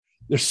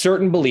there's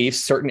certain beliefs,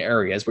 certain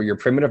areas where your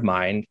primitive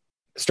mind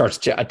starts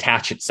to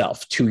attach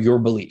itself to your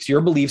beliefs.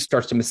 Your belief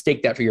starts to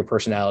mistake that for your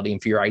personality and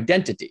for your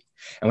identity.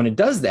 And when it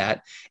does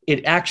that,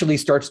 it actually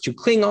starts to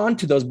cling on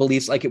to those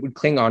beliefs like it would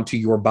cling on to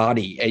your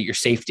body, your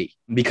safety.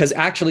 Because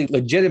actually,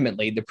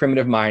 legitimately, the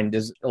primitive mind,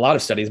 there's a lot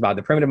of studies about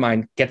the primitive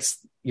mind gets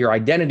your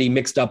identity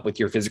mixed up with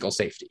your physical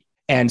safety.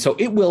 And so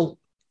it will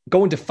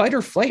go into fight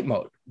or flight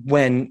mode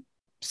when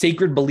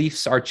sacred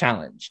beliefs are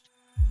challenged.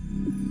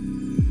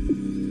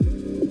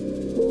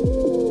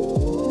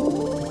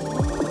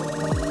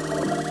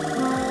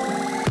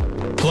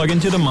 Plug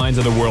into the minds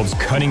of the world's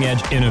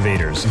cutting-edge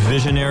innovators,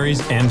 visionaries,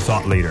 and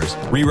thought leaders,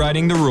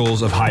 rewriting the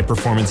rules of high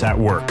performance at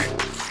work.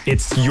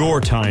 It's your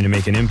time to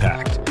make an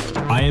impact.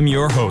 I am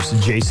your host,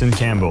 Jason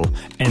Campbell,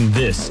 and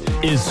this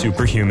is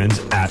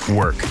Superhumans at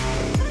Work,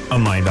 a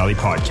Mindvalley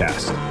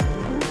podcast.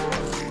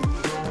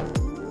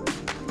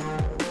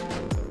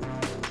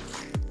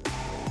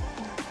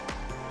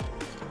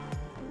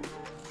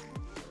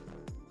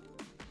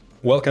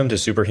 Welcome to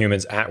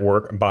Superhumans at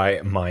Work by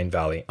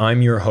Mindvalley.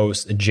 I'm your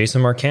host,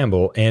 Jason Mark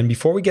Campbell, and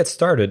before we get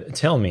started,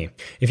 tell me,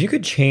 if you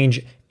could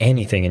change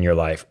anything in your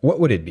life, what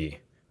would it be?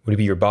 Would it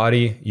be your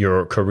body,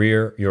 your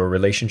career, your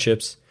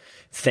relationships?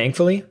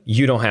 Thankfully,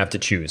 you don't have to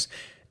choose.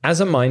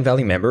 As a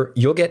Mindvalley member,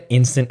 you'll get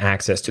instant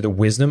access to the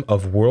wisdom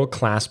of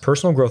world-class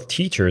personal growth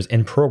teachers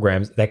and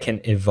programs that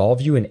can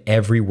evolve you in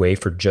every way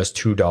for just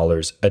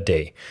 $2 a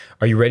day.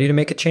 Are you ready to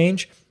make a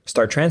change?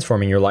 Start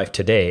transforming your life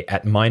today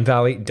at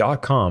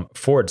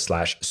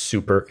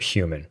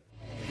mindvalley.com/superhuman.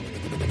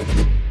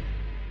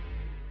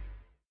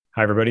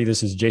 Hi, everybody.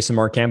 This is Jason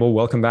Mark Campbell.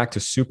 Welcome back to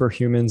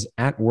Superhumans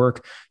at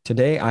Work.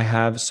 Today, I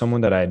have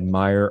someone that I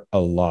admire a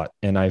lot,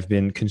 and I've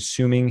been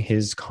consuming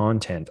his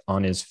content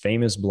on his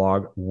famous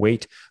blog,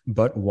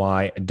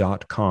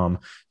 waitbutwhy.com,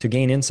 to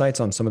gain insights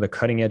on some of the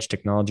cutting edge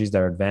technologies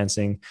that are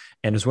advancing,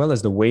 and as well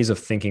as the ways of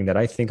thinking that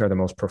I think are the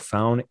most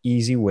profound,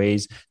 easy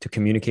ways to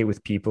communicate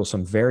with people,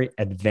 some very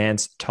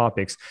advanced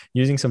topics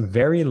using some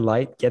very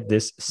light, get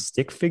this,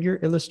 stick figure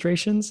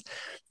illustrations.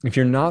 If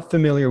you're not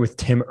familiar with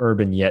Tim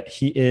Urban yet,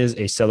 he is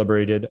a celebrated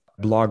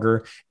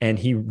blogger, and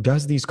he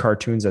does these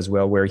cartoons as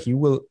well, where he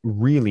will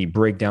really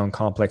break down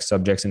complex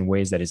subjects in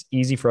ways that is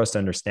easy for us to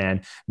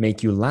understand,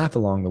 make you laugh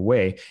along the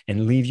way,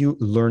 and leave you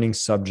learning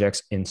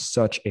subjects in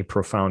such a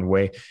profound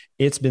way.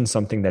 It's been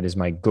something that is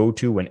my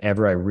go-to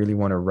whenever I really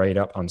want to write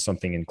up on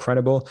something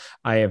incredible.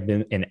 I have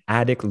been an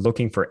addict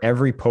looking for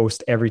every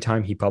post every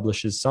time he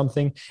publishes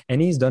something,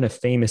 and he's done a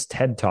famous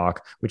TED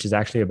Talk, which is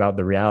actually about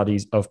the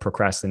realities of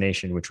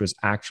procrastination, which was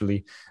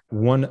actually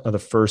one of the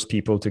first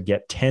people to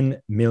get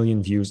 10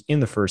 million views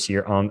in the first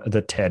year on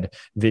the TED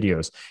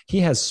videos. He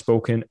has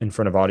spoken in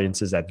front of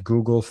audiences at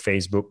Google,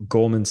 Facebook,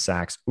 Goldman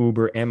Sachs,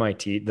 Uber,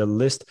 MIT. The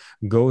list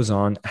goes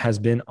on, has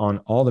been on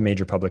all the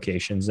major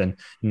publications, and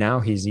now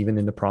he's even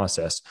in the process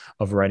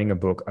of writing a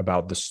book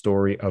about the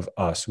story of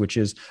us, which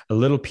is a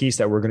little piece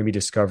that we're going to be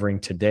discovering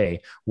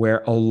today,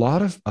 where a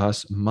lot of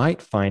us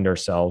might find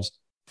ourselves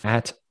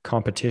at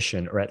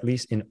competition, or at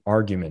least in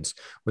arguments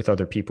with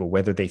other people,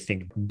 whether they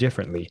think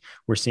differently.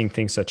 We're seeing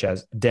things such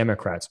as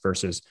Democrats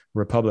versus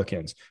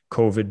Republicans,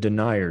 COVID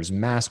deniers,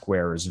 mask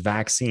wearers,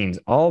 vaccines,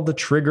 all the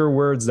trigger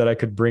words that I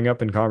could bring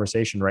up in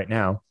conversation right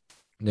now.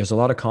 There's a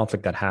lot of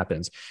conflict that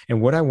happens. And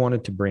what I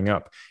wanted to bring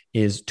up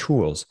is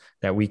tools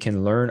that we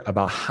can learn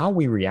about how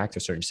we react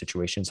to certain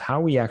situations, how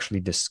we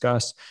actually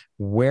discuss,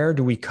 where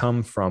do we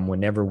come from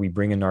whenever we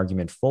bring an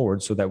argument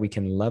forward, so that we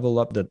can level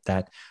up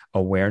that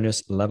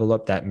awareness, level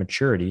up that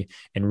maturity,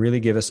 and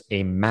really give us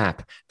a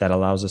map that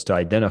allows us to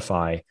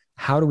identify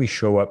how do we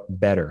show up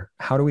better?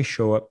 How do we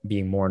show up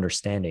being more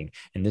understanding?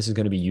 And this is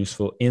going to be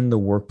useful in the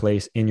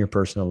workplace, in your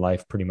personal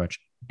life, pretty much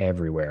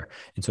everywhere.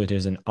 And so it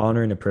is an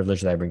honor and a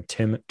privilege that I bring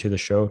Tim to the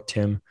show.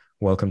 Tim,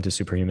 welcome to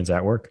Superhumans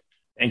at Work.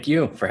 Thank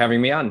you for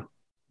having me on.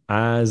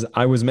 As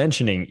I was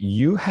mentioning,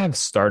 you have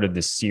started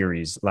this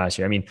series last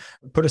year. I mean,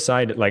 put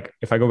aside, like,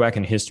 if I go back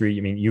in history,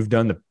 I mean, you've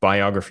done the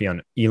biography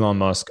on Elon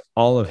Musk,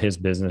 all of his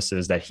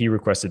businesses that he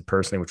requested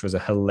personally, which was a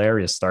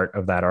hilarious start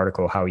of that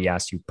article, how he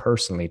asked you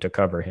personally to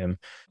cover him.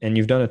 And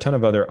you've done a ton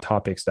of other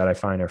topics that I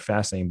find are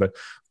fascinating, but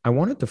I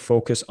wanted to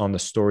focus on the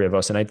story of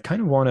us. And I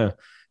kind of want to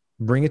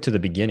bring it to the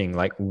beginning.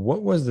 Like,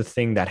 what was the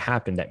thing that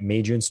happened that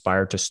made you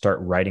inspired to start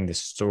writing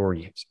this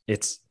story?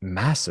 It's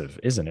massive,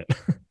 isn't it?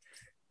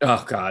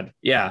 Oh, God.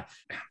 Yeah.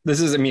 This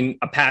is, a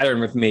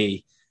pattern with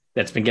me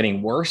that's been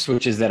getting worse,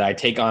 which is that I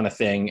take on a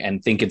thing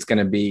and think it's going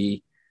to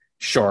be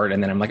short.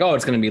 And then I'm like, oh,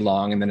 it's going to be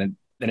long. And then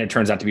it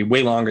turns out to be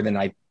way longer than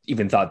I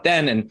even thought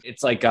then. And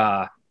it's like,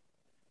 it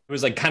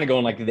was like kind of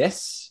going like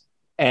this.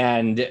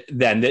 And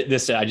then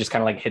this, I just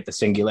kind of like hit the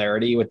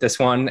singularity with this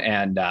one.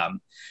 And I'm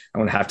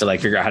going to have to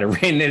like figure out how to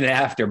rein it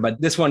after.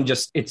 But this one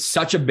it's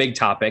such a big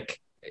topic.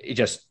 It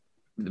just,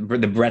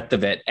 the breadth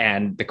of it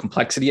and the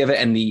complexity of it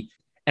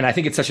and I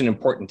think it's such an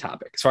important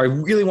topic. So I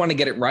really want to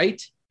get it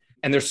right.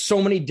 And there's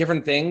so many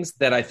different things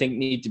that I think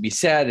need to be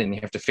said, and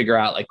you have to figure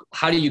out, like,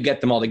 how do you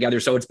get them all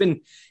together? So it's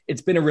been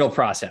a real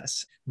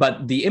process.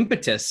 But the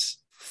impetus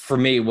for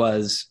me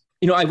was,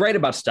 I write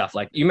about stuff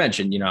like you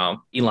mentioned,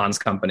 Elon's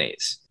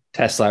companies.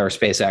 Tesla or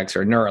SpaceX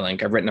or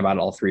Neuralink. I've written about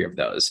all three of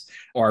those.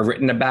 Or I've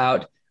written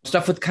about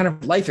stuff with kind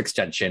of life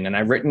extension. And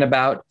I've written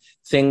about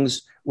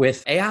things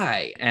with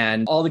AI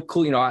and all the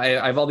cool, I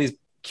have all these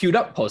queued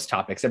up post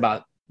topics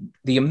about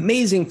the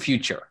amazing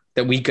future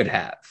that we could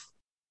have.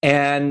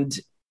 And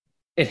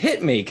it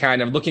hit me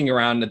kind of looking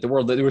around at the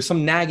world that there was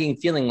some nagging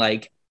feeling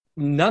like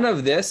none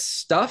of this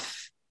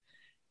stuff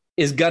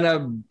is going to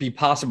be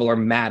possible or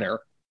matter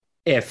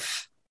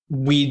if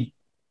we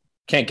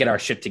can't get our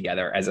shit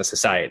together as a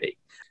society,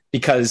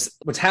 because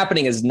what's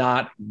happening is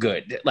not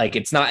good. Like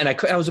it's not. And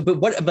I was a bit,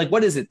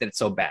 what is it that's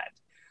so bad?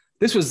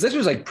 This was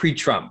like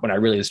pre-Trump when I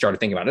really started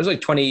thinking about it. It was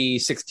like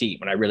 2016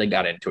 when I really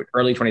got into it,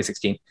 early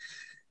 2016.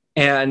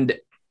 And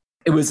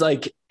it was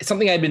like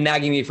something I'd been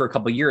nagging me for a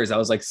couple of years. I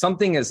was like,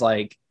 something is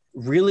like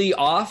really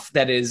off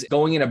that is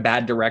going in a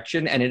bad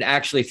direction. And it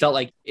actually felt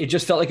like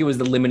it was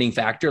the limiting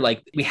factor.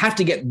 Like we have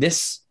to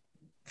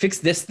fix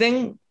this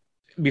thing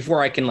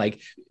before I can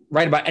like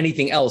write about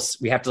anything else.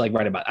 I have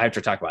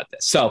to talk about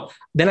this. So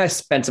then I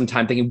spent some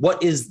time thinking,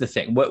 what is the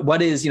thing?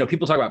 What is,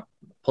 people talk about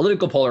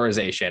political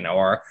polarization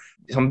or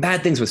some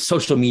bad things with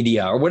social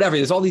media or whatever.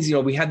 There's all these,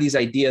 we have these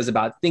ideas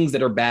about things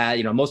that are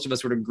bad. Most of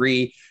us would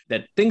agree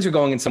that things are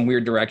going in some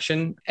weird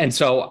direction. And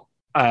so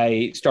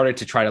I started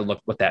to try to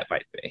look what that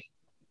might be.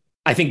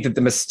 I think that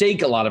the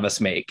mistake a lot of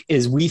us make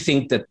is we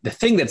think that the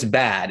thing that's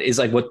bad is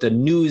like what the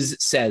news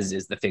says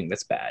is the thing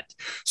that's bad.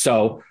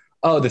 So,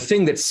 the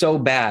thing that's so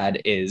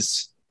bad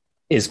is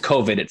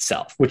COVID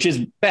itself, which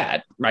is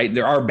bad, right?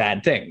 There are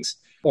bad things.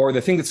 Or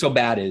the thing that's so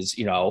bad is,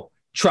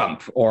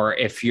 Trump, or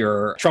if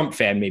you're a Trump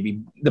fan,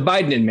 maybe the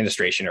Biden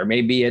administration, or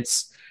maybe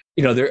it's,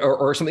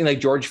 or something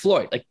like George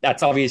Floyd. Like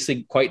that's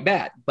obviously quite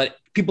bad. But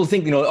people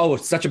think,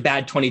 it's such a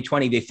bad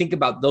 2020. They think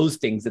about those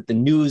things that the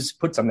news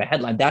puts on the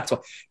headline. That's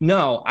what.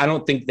 No, I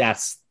don't think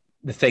that's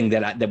the thing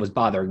that was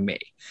bothering me.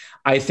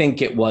 I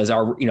think it was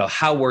our,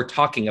 how we're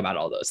talking about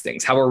all those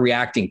things, how we're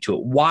reacting to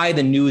it, why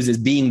the news is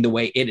being the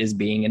way it is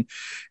being.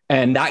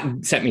 And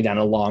that sent me down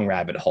a long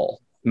rabbit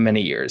hole,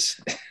 many years.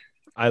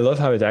 I love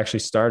how it actually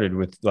started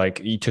with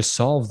like to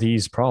solve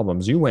these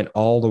problems. You went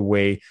all the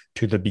way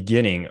to the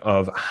beginning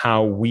of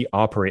how we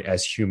operate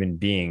as human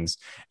beings.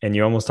 And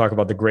you almost talk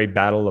about the great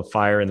battle of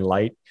fire and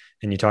light.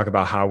 And you talk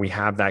about how we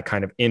have that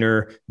kind of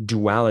inner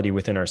duality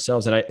within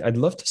ourselves. And I'd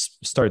love to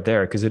start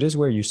there because it is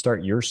where you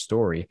start your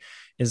story,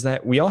 is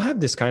that we all have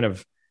this kind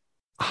of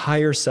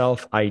higher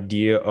self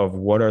idea of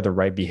what are the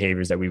right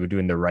behaviors that we would do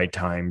in the right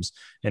times.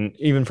 And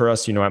even for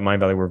us, at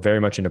Mindvalley, we're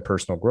very much into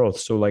personal growth.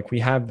 So like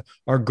we have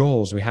our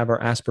goals, we have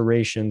our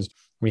aspirations,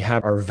 we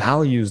have our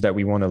values that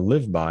we want to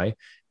live by.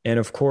 And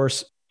of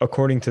course,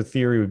 according to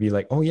theory, would be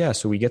like, oh yeah,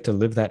 so we get to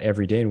live that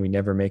every day and we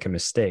never make a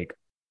mistake.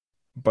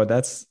 But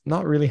that's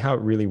not really how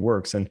it really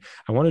works. And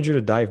I wanted you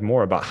to dive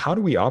more about how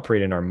do we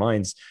operate in our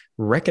minds,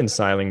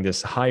 reconciling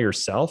this higher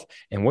self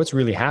and what's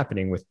really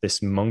happening with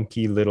this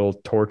monkey little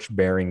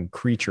torch-bearing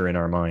creature in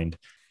our mind.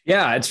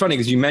 Yeah, it's funny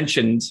because you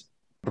mentioned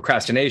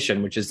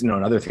procrastination, which is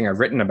another thing I've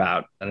written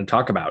about and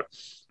talk about.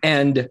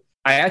 And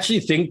I actually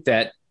think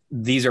that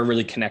these are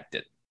really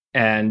connected.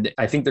 And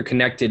I think they're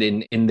connected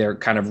in their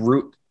kind of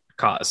root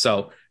cause.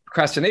 So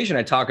procrastination,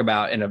 I talk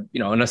about in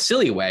a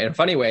silly way, in a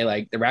funny way,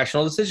 like the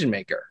rational decision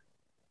maker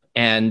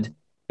and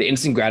the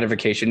instant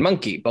gratification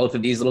monkey, both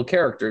of these little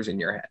characters in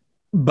your head.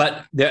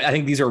 But I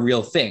think these are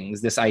real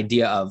things, this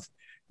idea of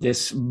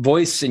this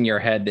voice in your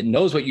head that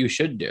knows what you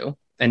should do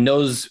and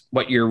knows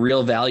what your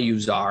real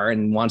values are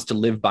and wants to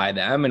live by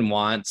them and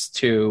wants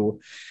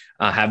to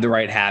have the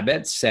right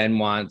habits and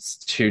wants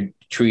to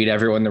treat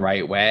everyone the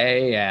right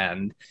way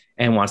and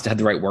wants to have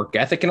the right work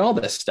ethic and all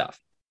this stuff.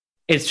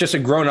 It's just a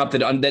grown up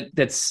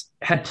that's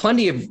had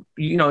plenty of,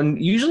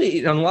 and usually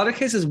in a lot of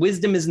cases,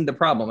 wisdom isn't the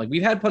problem. Like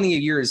we've had plenty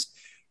of years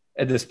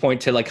at this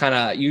point to like kind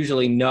of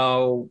usually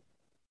know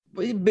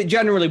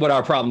generally what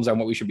our problems are and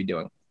what we should be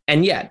doing.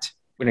 And yet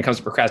when it comes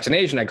to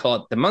procrastination, I call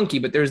it the monkey,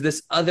 but there's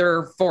this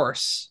other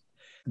force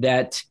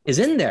that is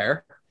in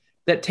there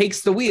that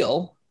takes the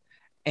wheel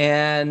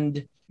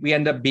and we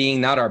end up being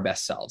not our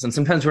best selves. And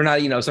sometimes we're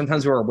not,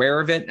 sometimes we're aware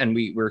of it and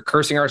we're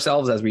cursing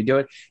ourselves as we do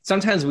it.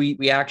 Sometimes we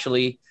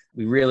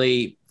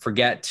really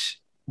forget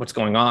what's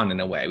going on in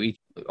a way. We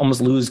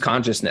almost lose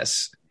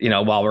consciousness,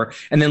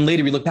 and then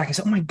later we look back and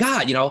say, oh my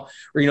God, or,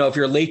 if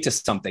you're late to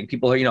something,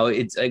 people are,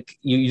 it's like,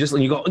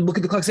 you go look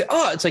at the clock and say,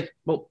 oh, it's like,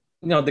 well,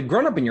 the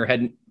grown up in your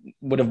head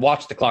would have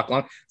watched the clock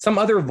long. Some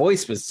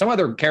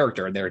other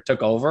character there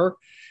took over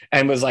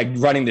and was like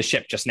running the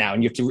ship just now.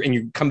 And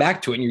you come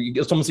back to it and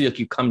it's almost like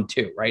you come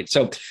to, right?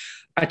 So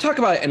I talk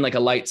about it in like a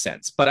light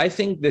sense, but I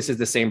think this is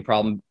the same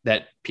problem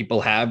that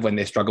people have when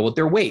they struggle with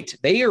their weight.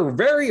 They are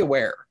very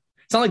aware.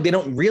 It's not like they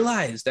don't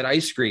realize that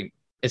ice cream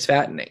is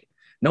fattening.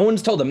 No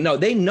one's told them. No,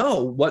 they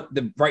know what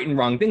the right and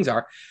wrong things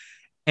are.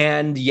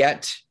 And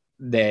yet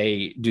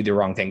they do the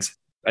wrong things.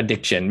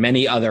 Addiction,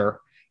 many other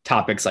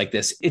topics like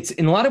this. It's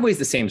in a lot of ways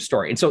the same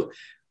story. And so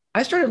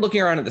I started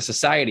looking around at the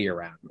society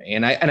around me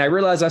and I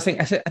realized, I think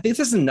this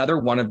is another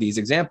one of these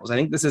examples. I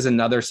think this is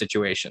another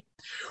situation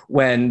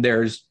when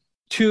there's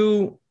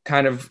two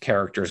kind of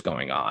characters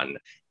going on.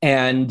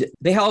 And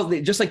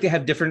just like they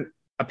have different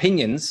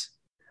opinions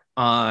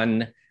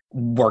on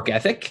work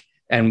ethic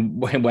and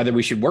whether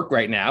we should work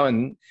right now.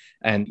 And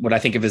what I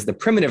think of as the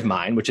primitive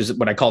mind, which is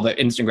what I call the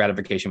instant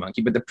gratification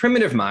monkey. But the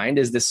primitive mind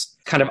is this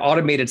kind of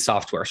automated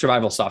software,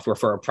 survival software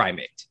for a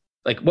primate.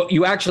 Like what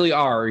you actually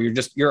are,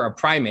 you're a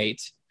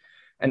primate,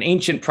 an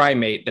ancient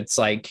primate that's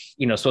like,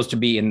 supposed to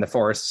be in the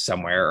forest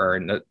somewhere or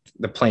in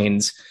the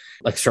plains,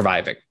 like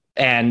surviving.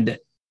 And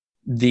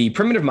the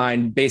primitive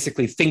mind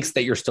basically thinks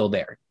that you're still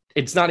there.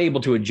 It's not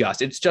able to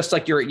adjust. It's just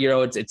like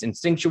it's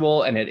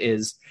instinctual, and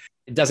it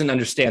doesn't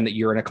understand that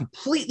you're in a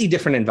completely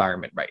different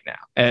environment right now,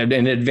 and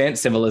an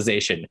advanced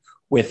civilization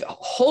with a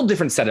whole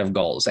different set of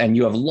goals. And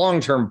you have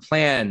long-term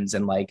plans,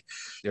 and like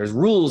there's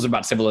rules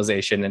about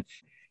civilization.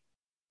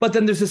 But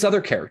then there's this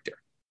other character,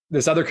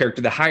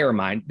 the higher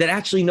mind, that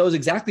actually knows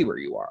exactly where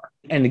you are.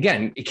 And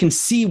again, it can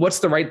see what's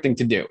the right thing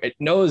to do. It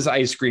knows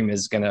ice cream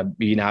is going to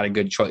be not a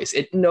good choice.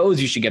 It knows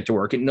you should get to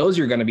work. It knows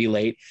you're going to be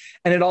late.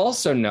 And it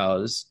also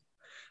knows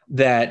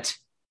that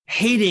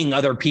hating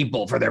other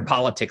people for their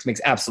politics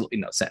makes absolutely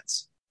no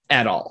sense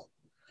at all.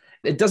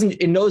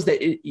 It knows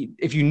that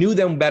if you knew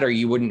them better,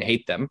 you wouldn't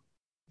hate them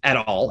at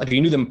all. If you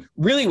knew them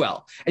really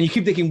well, and you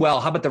keep thinking,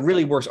 well, how about the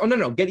really worst? Oh,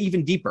 no, get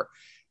even deeper.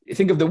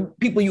 Think of the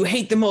people you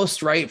hate the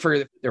most, right,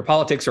 for their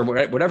politics or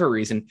whatever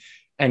reason,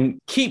 and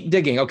keep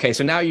digging. Okay,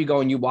 so now you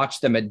go and you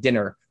watch them at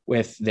dinner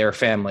with their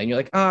family, and you're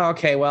like, oh,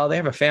 okay, well, they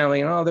have a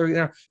family, and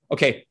they're,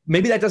 okay,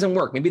 maybe that doesn't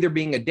work. Maybe they're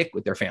being a dick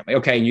with their family.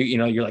 Okay, and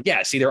you're like,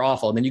 yeah, see, they're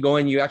awful. And then you go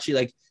and you actually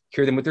like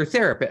hear them with their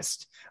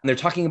therapist, and they're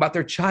talking about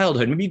their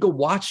childhood. Maybe you go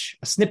watch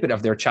a snippet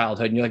of their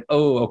childhood, and you're like,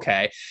 oh,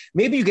 okay.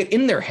 Maybe you get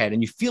in their head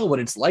and you feel what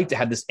it's like to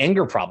have this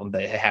anger problem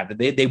they have that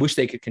they wish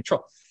they could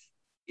control.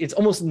 It's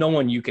almost no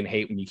one you can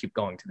hate when you keep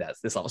going to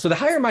this level. So the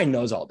higher mind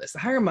knows all this. The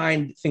higher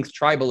mind thinks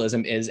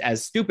tribalism is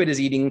as stupid as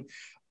eating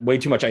way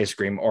too much ice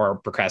cream or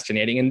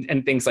procrastinating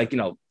and things like,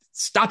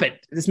 stop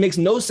it. This makes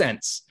no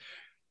sense.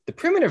 The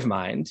primitive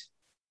mind,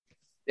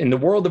 in the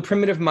world the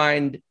primitive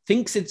mind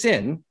thinks it's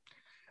in,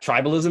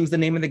 tribalism is the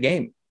name of the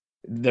game.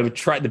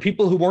 The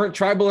people who weren't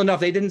tribal enough,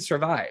 they didn't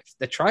survive.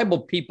 The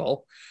tribal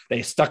people,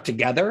 they stuck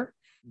together.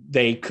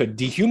 They could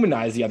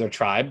dehumanize the other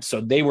tribe,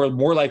 so they were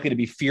more likely to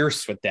be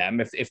fierce with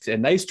them. If a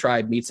nice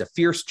tribe meets a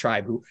fierce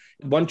tribe,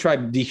 one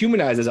tribe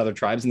dehumanizes other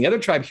tribes and the other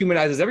tribe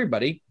humanizes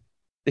everybody,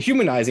 the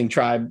humanizing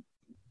tribe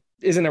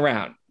isn't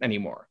around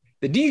anymore.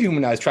 The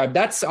dehumanized tribe,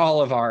 that's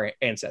all of our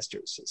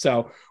ancestors.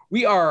 So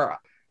we're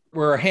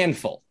a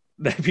handful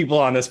of people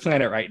on this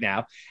planet right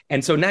now.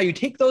 And so now you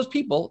take those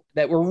people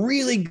that were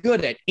really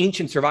good at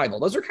ancient survival.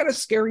 Those are kind of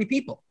scary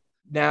people.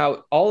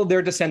 Now, all of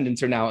their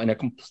descendants are now in a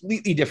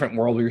completely different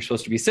world where you're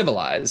supposed to be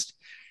civilized.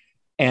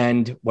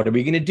 And what are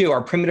we going to do?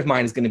 Our primitive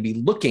mind is going to be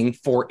looking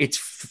for its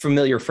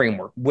familiar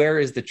framework. Where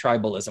is the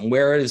tribalism?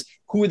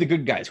 Who are the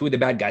good guys? Who are the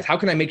bad guys? How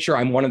can I make sure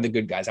I'm one of the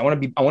good guys? I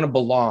want to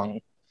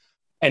belong.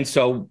 And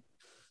so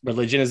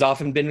religion has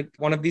often been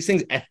one of these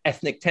things,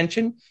 ethnic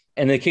tension.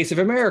 And in the case of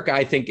America,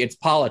 I think it's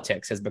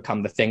politics has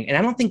become the thing. And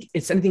I don't think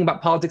it's anything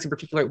about politics in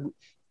particular.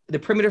 The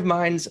primitive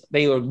minds,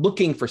 they are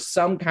looking for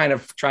some kind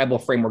of tribal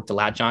framework to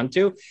latch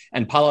onto,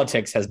 and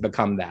politics has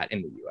become that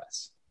in the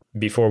US.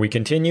 Before we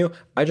continue,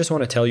 I just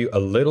want to tell you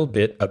a little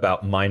bit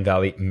about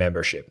Mindvalley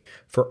membership.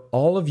 For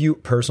all of you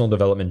personal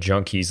development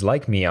junkies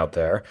like me out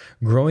there,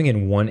 growing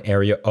in one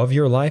area of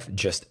your life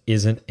just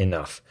isn't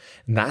enough.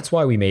 And that's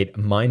why we made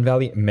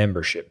Mindvalley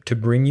membership, to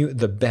bring you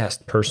the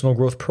best personal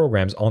growth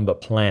programs on the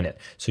planet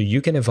so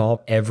you can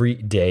evolve every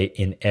day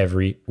in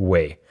every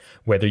way.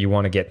 Whether you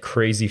want to get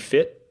crazy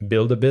fit,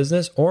 build a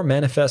business, or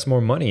manifest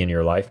more money in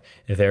your life,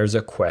 there's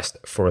a quest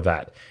for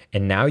that.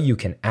 And now you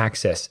can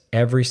access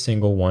every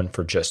single one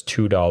for just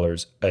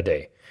 $2 a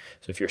day.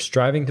 So if you're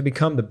striving to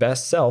become the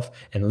best self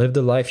and live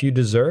the life you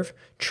deserve,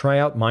 try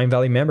out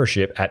Mindvalley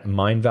membership at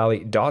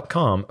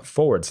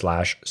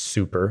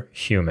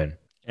mindvalley.com/superhuman.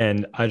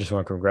 And I just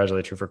want to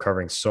congratulate you for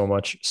covering so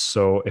much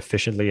so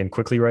efficiently and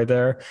quickly right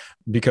there.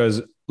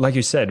 Because like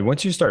you said,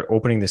 once you start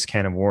opening this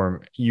can of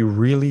worm, you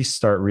really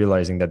start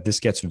realizing that this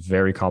gets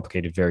very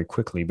complicated very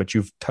quickly. But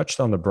you've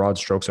touched on the broad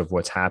strokes of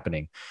what's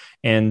happening.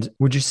 And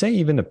would you say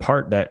even the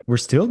part that we're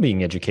still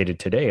being educated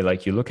today,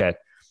 like you look at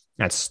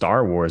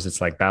Star Wars,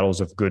 it's like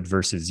battles of good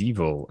versus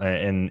evil,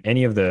 and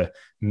any of the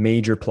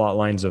major plot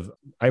lines of,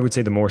 I would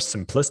say the more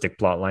simplistic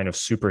plot line of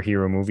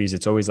superhero movies,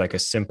 it's always like a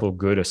simple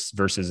good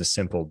versus a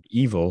simple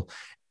evil.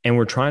 And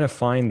we're trying to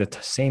find the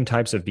same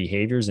types of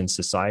behaviors in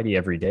society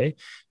every day.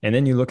 And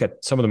then you look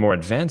at some of the more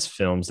advanced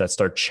films that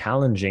start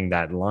challenging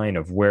that line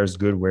of where's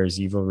good, where's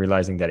evil,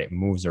 realizing that it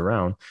moves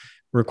around,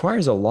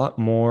 requires a lot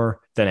more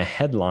than a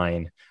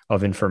headline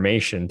of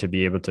information to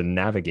be able to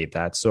navigate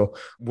that. So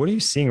what are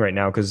you seeing right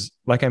now? Because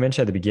like I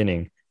mentioned at the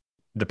beginning,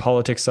 the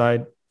politics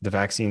side, the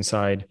vaccine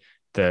side,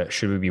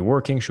 should we be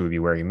working? Should we be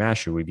wearing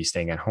masks? Should we be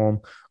staying at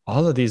home?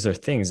 All of these are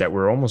things that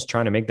we're almost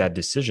trying to make that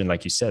decision.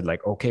 Like you said,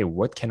 like, okay,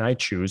 what can I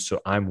choose so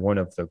I'm one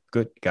of the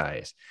good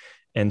guys?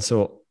 And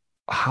so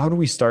how do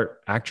we start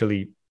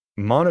actually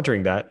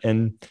monitoring that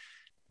and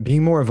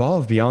being more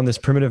evolved beyond this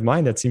primitive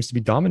mind that seems to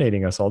be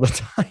dominating us all the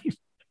time?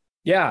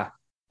 Yeah.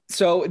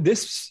 So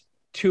this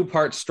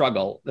two-part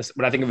struggle, this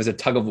what I think of as a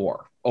tug of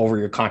war over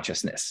your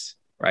consciousness,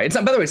 right? It's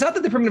not, by the way, it's not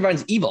that the primitive mind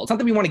is evil. It's not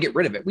that we want to get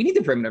rid of it. We need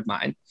the primitive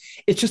mind.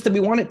 It's just that we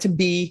want it to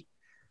be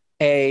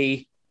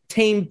a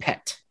tame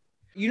pet.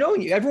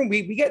 Everyone,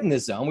 we get in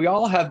this zone. We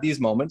all have these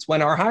moments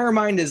when our higher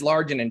mind is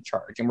large and in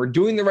charge and we're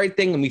doing the right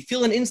thing and we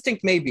feel an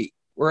instinct, maybe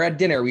we're at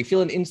dinner, we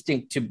feel an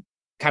instinct to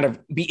kind of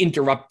be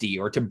interrupty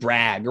or to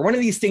brag or one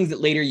of these things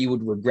that later you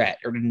would regret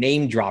or to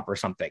name drop or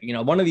something.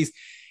 One of these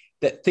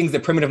things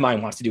that primitive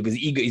mind wants to do because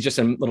ego is just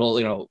a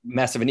little,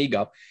 mess of an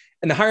ego.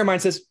 And the higher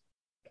mind says,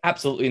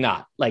 absolutely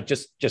not. Like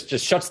just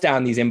shuts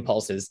down these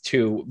impulses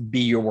to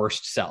be your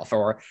worst self.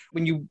 Or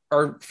when you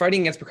are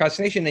fighting against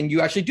procrastination and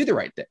you actually do the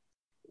right thing,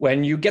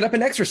 when you get up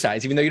and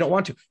exercise, even though you don't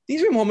want to,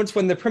 these are moments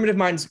when the primitive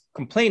mind's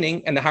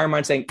complaining and the higher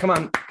mind saying, come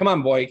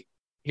on, boy,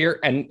 here.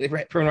 And the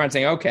primitive mind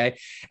saying, okay.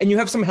 And you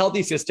have some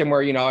healthy system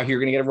where, you're going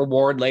to get a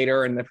reward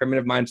later and the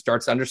primitive mind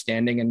starts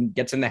understanding and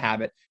gets in the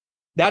habit.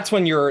 That's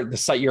when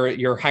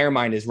your higher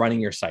mind is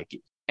running your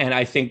psyche. And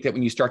I think that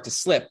when you start to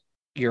slip,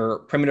 your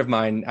primitive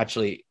mind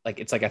actually, I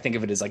think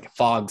of it as like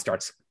fog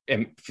starts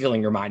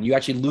filling your mind. You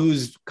actually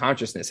lose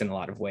consciousness in a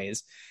lot of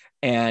ways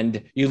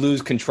and you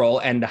lose control.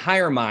 And the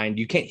higher mind,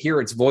 you can't hear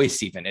its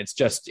voice even. It's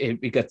just, it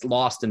gets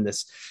lost in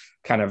this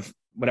kind of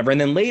whatever. And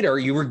then later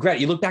you regret,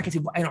 you look back and say,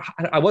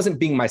 I wasn't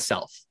being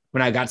myself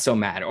when I got so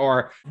mad,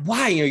 or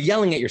why,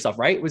 yelling at yourself,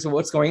 right? So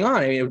what's going on?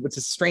 I mean, it's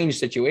a strange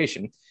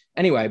situation.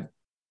 Anyway,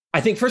 I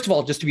think, first of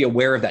all, just to be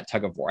aware of that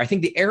tug of war. I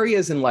think the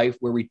areas in life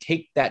where we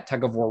take that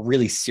tug of war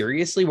really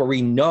seriously, where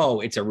we know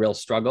it's a real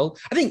struggle,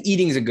 I think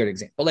eating is a good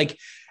example.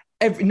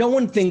 No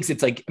one thinks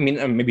it's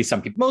maybe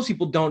some people, most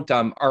people don't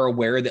are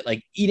aware that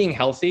eating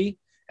healthy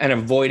and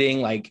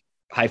avoiding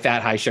high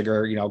fat, high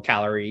sugar,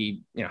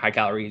 calorie, high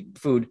calorie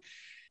food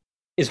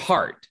is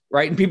hard,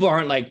 right? And people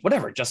aren't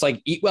whatever, just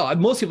eat well.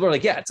 Most people are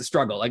yeah, it's a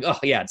struggle. Oh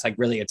yeah, it's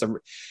really,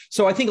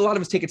 so I think a lot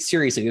of us take it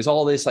seriously. There's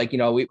all this,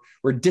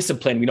 we're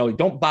disciplined,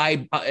 don't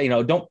buy,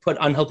 don't put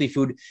unhealthy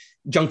food,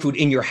 junk food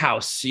in your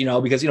house,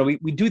 because, we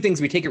do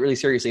things, we take it really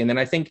seriously. And then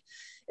I think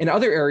in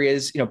other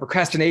areas,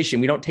 procrastination,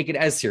 we don't take it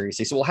as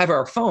seriously. So we'll have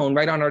our phone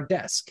right on our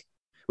desk,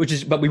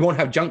 but we won't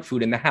have junk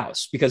food in the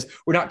house because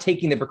we're not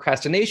taking the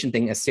procrastination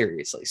thing as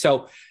seriously.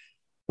 So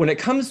when it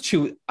comes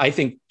to, I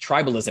think,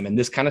 tribalism and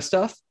this kind of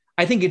stuff,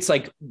 I think it's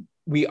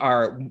we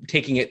are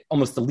taking it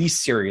almost the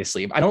least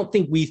seriously. I don't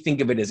think we think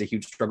of it as a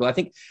huge struggle. I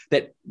think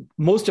that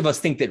most of us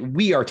think that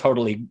we are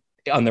totally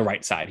on the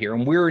right side here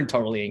and we're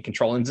totally in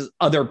control, and this is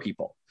other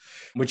people,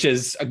 which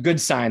is a good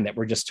sign that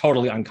we're just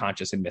totally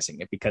unconscious and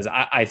missing it, because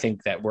I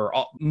think that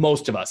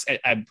most of us,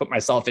 I put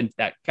myself into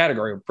that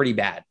category, are pretty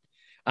bad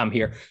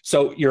here.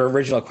 So your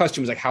original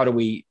question was how do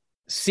we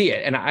see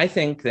it? And I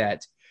think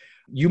that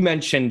you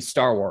mentioned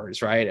Star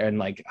Wars, right? And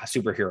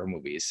superhero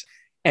movies.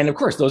 And of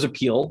course, those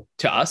appeal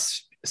to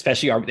us,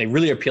 especially they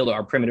really appeal to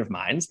our primitive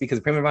minds, because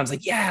the primitive mind's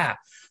yeah,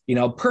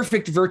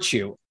 perfect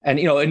virtue. And,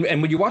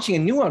 and when you're watching a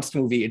nuanced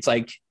movie, it's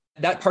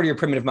that part of your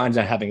primitive mind's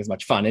not having as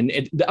much fun.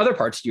 And the other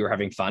parts you're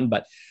having fun.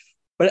 But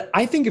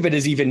I think of it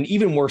as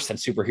even worse than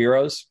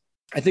superheroes.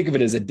 I think of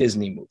it as a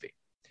Disney movie.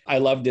 I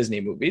love Disney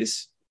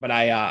movies, but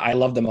I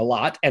love them a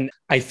lot. And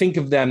I think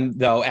of them,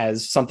 though,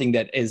 as something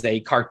that is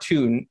a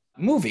cartoon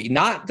movie,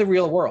 not the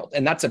real world.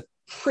 And that's a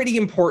pretty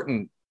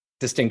important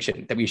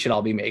distinction that we should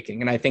all be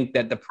making. And I think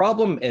that the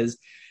problem is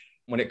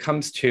when it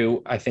comes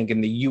to, I think in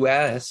the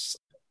US,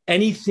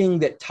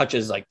 anything that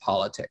touches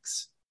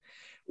politics,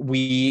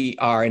 we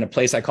are in a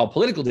place I call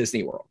political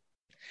Disney World.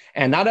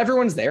 And not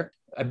everyone's there.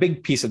 A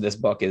big piece of this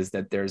book is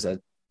that there's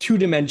a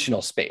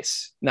two-dimensional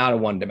space, not a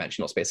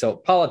one-dimensional space. So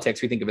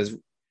politics, we think of as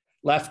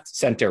left,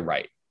 center,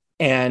 right.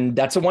 And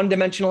that's a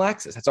one-dimensional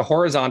axis. That's a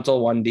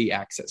horizontal 1D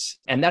axis.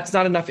 And that's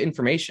not enough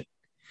information.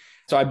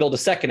 So I build a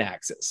second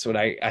axis, what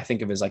I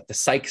think of as the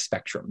psych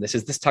spectrum. This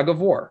is this tug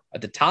of war.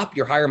 At the top,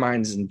 your higher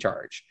mind is in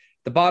charge.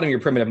 At the bottom, your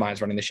primitive mind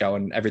is running the show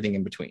and everything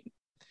in between.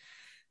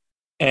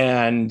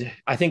 And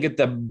I think at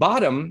the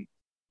bottom,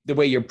 the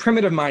way your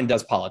primitive mind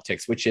does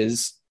politics, which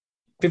is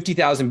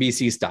 50,000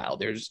 BC style,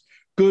 there's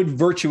good,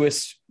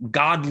 virtuous,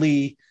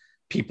 godly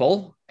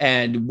people.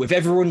 And if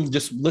everyone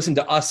just listened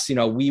to us,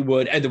 we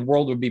would, and the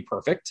world would be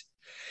perfect.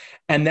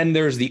 And then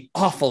there's the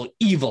awful,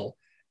 evil,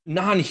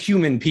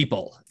 non-human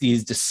people,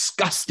 these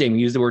disgusting,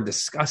 use the word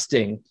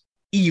disgusting,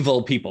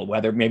 evil people,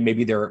 whether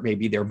maybe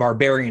they're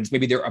barbarians,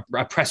 maybe they're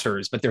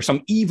oppressors, but there's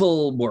some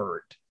evil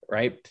word,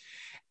 right?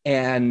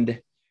 And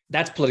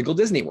that's political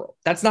Disney World.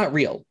 That's not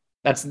real.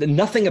 That's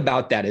nothing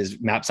about that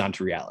maps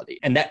onto reality.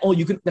 And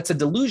that's a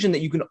delusion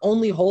that you can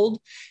only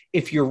hold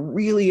if you're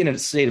really in a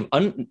state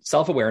of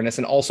self-awareness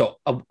and also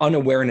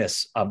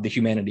unawareness of the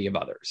humanity of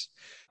others.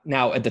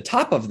 Now, at the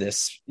top of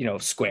this,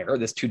 square,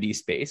 this 2D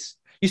space,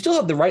 you still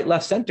have the right,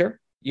 left, center.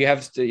 You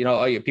have,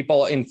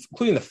 people,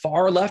 including the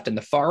far left and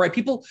the far right.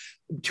 People,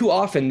 too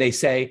often,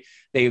 they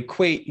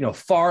equate,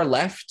 far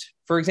left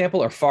for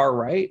example, are far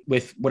right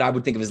with what I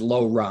would think of as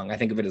low rung. I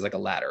think of it as like a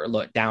ladder,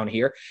 look down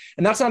here.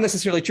 And that's not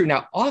necessarily true.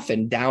 Now,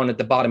 often down at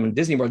the bottom in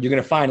Disney World, you're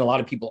going to find a lot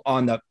of people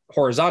on the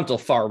horizontal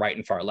far right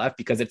and far left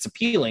because it's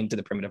appealing to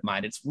the primitive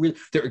mind. It's really,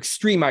 they're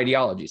extreme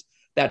ideologies.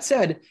 That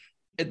said,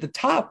 at the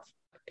top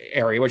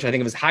area, which I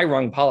think of as high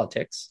rung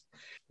politics,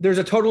 there's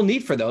a total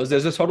need for those.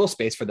 There's a total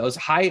space for those.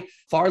 High,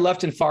 far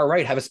left and far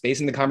right have a space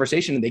in the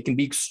conversation and they can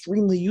be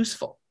extremely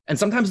useful. And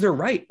sometimes they're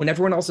right when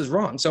everyone else is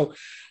wrong. So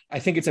I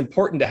think it's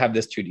important to have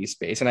this 2D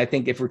space. And I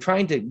think if we're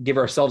trying to give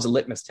ourselves a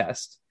litmus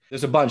test,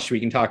 there's a bunch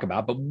we can talk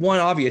about. But one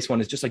obvious one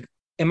is just like,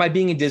 am I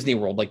being in Disney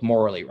World like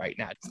morally right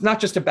now? It's not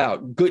just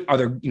about good. Are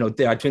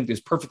there, I think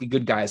there's perfectly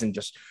good guys and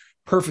just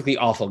perfectly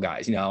awful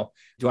guys.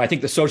 Do I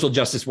think the social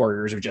justice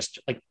warriors are just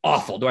like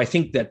awful? Do I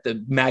think that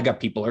the MAGA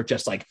people are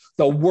just like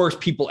the worst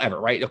people ever?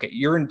 Right. Okay.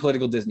 You're in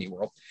political Disney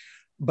World.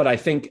 But I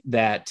think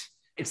that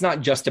it's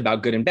not just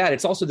about good and bad.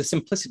 It's also the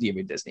simplicity of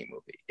a Disney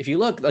movie. If you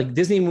look like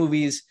Disney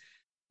movies,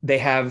 they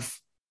have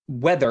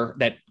weather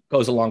that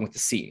goes along with the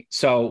scene.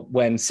 So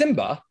when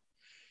Simba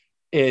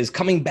is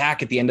coming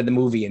back at the end of the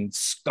movie and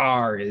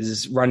Scar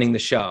is running the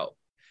show,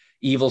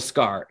 evil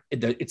Scar,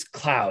 it's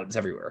clouds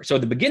everywhere. So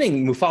at the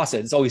beginning, Mufasa,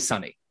 it's always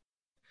sunny.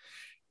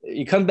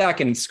 You come back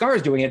and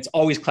Scar's doing it, it's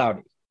always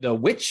cloudy. The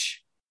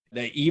witch,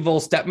 the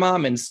evil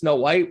stepmom and Snow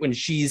White, when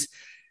she's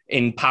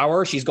in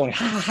power, she's going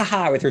ha ha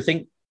ha with her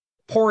thing,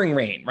 pouring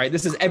rain, right?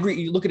 This is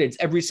you look at it, it's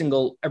every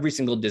single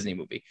Disney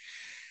movie.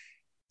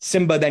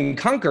 Simba then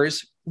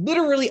conquers,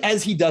 literally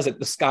as he does it,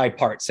 the sky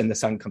parts and the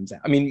sun comes out.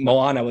 I mean,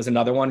 Moana was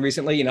another one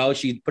recently,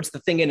 she puts the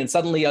thing in and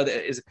suddenly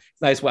is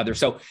nice weather.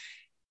 So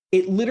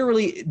it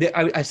literally,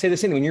 I say the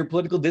same thing, when you're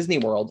political Disney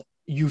World,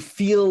 you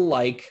feel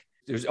like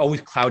there's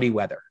always cloudy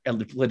weather at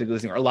political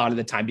Disney World a lot of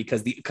the time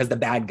because the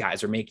bad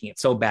guys are making it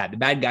so bad. The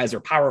bad guys are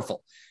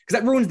powerful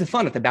because that ruins the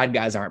fun if the bad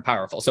guys aren't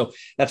powerful. So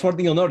that's one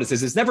thing you'll notice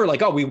is it's never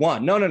like, oh, we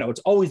won. No. It's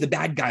always the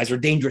bad guys are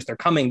dangerous. They're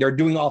coming. They're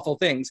doing awful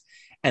things.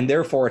 And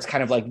therefore it's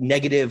kind of like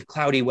negative,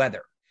 cloudy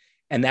weather.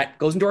 And that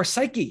goes into our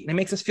psyche and it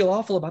makes us feel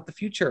awful about the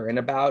future and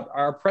about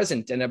our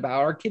present and about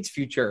our kids'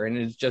 future. And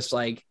it's just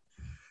like,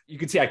 you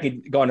can see I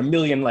could go on a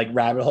million like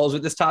rabbit holes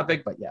with this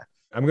topic, but yeah.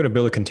 I'm going to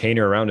build a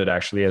container around it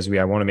actually,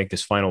 I want to make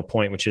this final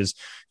point, which is,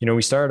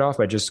 we started off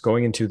by just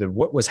going into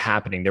what was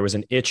happening. There was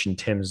an itch in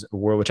Tim's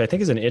world, which I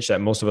think is an itch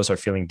that most of us are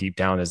feeling deep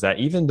down, is that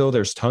even though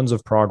there's tons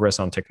of progress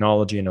on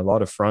technology and a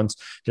lot of fronts,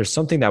 there's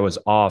something that was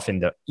off in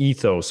the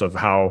ethos of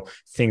how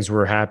things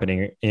were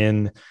happening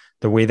in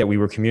the way that we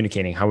were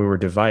communicating, how we were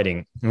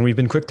dividing. And we've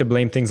been quick to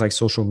blame things like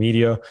social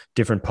media,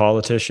 different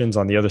politicians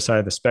on the other side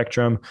of the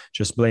spectrum,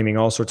 just blaming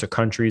all sorts of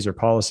countries or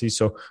policies.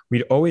 So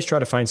we'd always try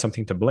to find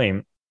something to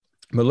blame.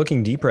 But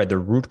looking deeper at the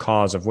root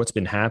cause of what's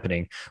been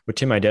happening, what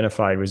Tim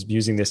identified was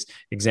using this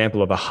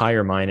example of a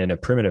higher mind and a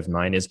primitive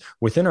mind is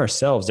within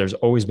ourselves, there's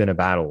always been a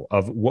battle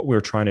of what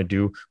we're trying to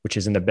do, which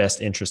is in the best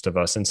interest of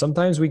us. And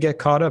sometimes we get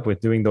caught up with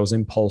doing those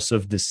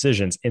impulsive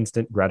decisions,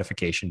 instant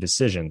gratification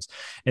decisions.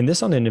 And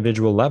this on an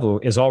individual level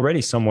is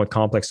already somewhat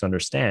complex to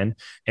understand.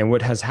 And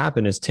what has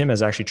happened is Tim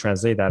has actually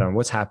translated that on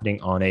what's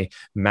happening on a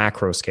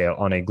macro scale,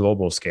 on a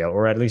global scale,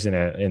 or at least in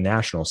a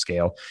national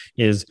scale,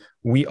 is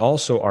we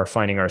also are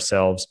finding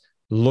ourselves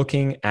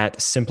looking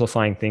at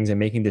simplifying things and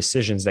making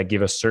decisions that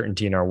give us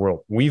certainty in our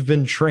world. We've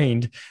been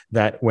trained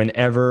that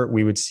whenever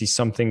we would see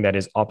something that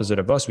is opposite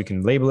of us, we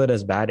can label it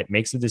as bad. It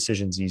makes the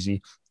decisions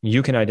easy.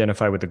 You can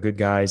identify with the good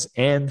guys.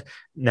 And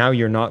now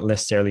you're not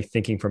necessarily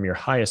thinking from your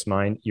highest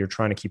mind. You're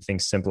trying to keep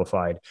things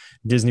simplified.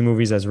 Disney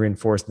movies has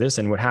reinforced this.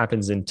 And what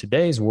happens in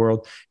today's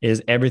world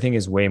is everything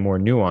is way more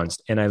nuanced.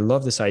 And I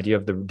love this idea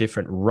of the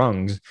different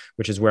rungs,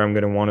 which is where I'm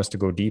going to want us to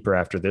go deeper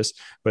after this,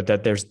 but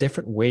that there's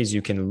different ways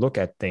you can look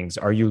at things.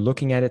 Are you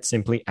looking at it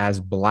simply as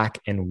black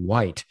and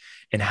white?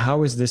 And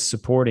how is this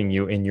supporting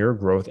you in your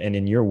growth and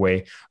in your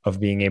way of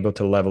being able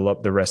to level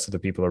up the rest of the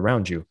people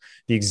around you?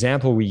 The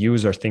example we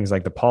use are things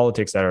like the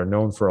politics that are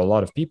known for a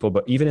lot of people,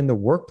 but even in the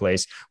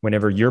workplace,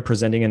 whenever you're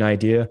presenting an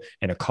idea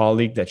and a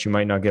colleague that you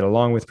might not get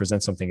along with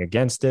presents something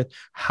against it,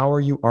 how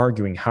are you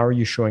arguing? How are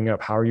you showing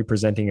up? How are you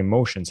presenting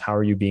emotions? How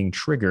are you being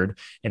triggered?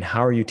 And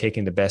how are you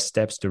taking the best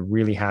steps to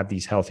really have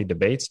these healthy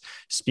debates?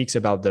 Speaks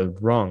about the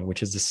wrong,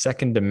 which is the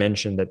second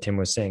dimension that Tim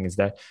was saying, is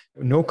that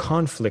no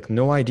conflict,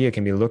 no idea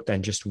can be looked at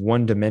in just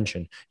one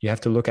dimension. You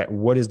have to look at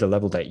what is the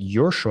level that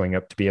you're showing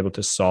up to be able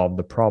to solve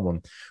the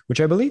problem,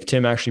 which I believe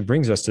Tim actually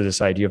brings us to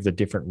this idea of the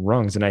different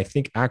rungs. And I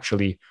think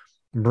actually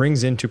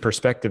brings into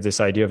perspective this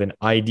idea of an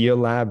idea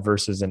lab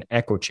versus an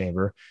echo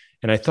chamber.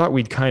 And I thought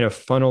we'd kind of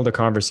funnel the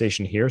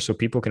conversation here so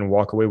people can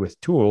walk away with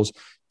tools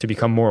to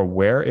become more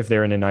aware if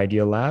they're in an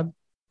idea lab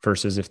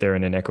versus if they're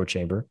in an echo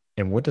chamber.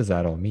 And what does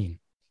that all mean?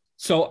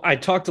 So I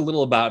talked a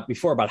little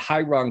before about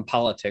high rung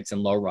politics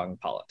and low rung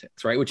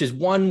politics, right? Which is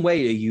one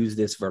way to use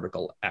this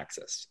vertical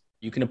axis.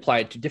 You can apply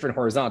it to different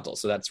horizontals.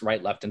 So that's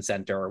right, left, and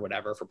center or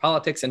whatever for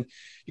politics. And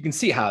you can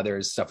see how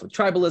there's stuff with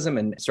tribalism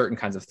and certain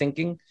kinds of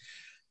thinking.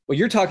 What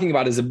you're talking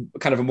about is a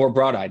kind of a more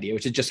broad idea,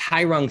 which is just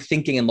high rung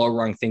thinking and low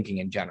rung thinking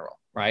in general.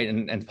 right?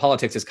 And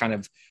politics is kind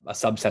of a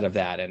subset of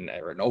that,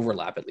 or an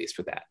overlap at least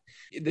with that.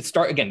 To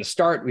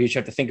start, we should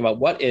have to think about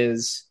what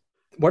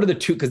are the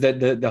two, because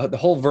the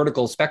whole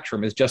vertical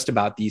spectrum is just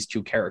about these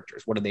two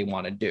characters. What do they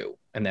want to do?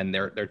 And then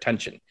their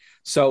tension.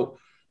 So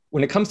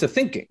when it comes to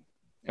thinking,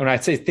 and when I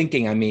say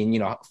thinking, I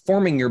mean,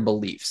 forming your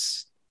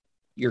beliefs,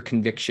 your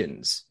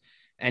convictions,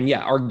 and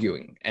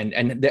arguing,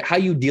 and how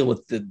you deal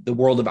with the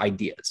world of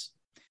ideas.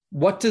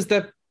 What does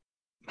the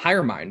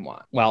higher mind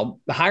want? Well,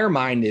 the higher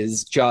mind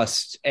is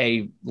just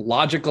a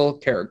logical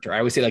character. I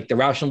always say, like, the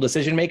rational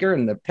decision maker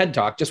in the TED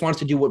Talk just wants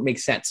to do what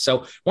makes sense.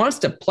 So wants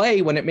to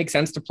play when it makes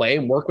sense to play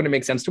and work when it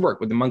makes sense to work.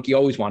 But the monkey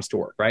always wants to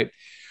work, right?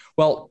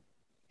 Well,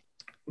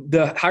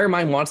 the higher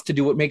mind wants to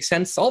do what makes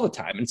sense all the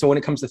time. And so when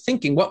it comes to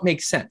thinking, what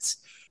makes sense?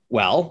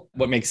 Well,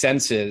 what makes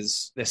sense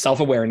is the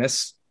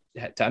self-awareness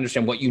to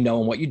understand what you know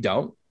and what you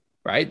don't,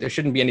 right? There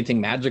shouldn't be anything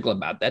magical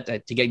about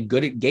that. To get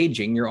good at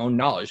gauging your own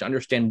knowledge, to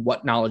understand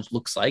what knowledge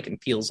looks like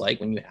and feels like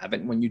when you have it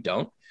and when you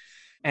don't.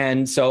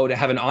 And so to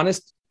have an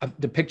honest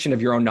depiction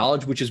of your own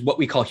knowledge, which is what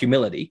we call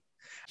humility.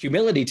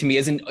 Humility to me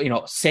isn't,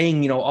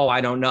 saying, oh,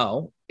 I don't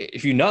know.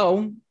 If you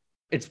know,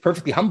 it's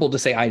perfectly humble to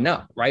say, I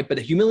know, right? But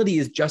humility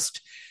is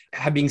just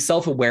being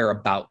self-aware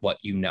about what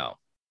you know.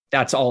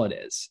 That's all it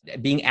is,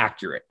 being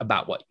accurate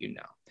about what you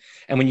know.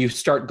 And when you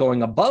start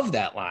going above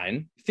that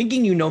line,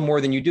 thinking you know more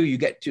than you do, you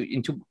get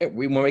into what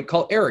we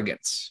call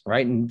arrogance,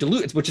 right? And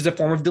which is a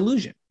form of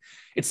delusion.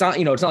 It's not,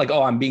 it's not like,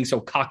 oh, I'm being so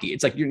cocky.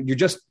 It's like you're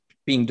just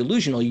being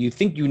delusional. You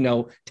think you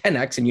know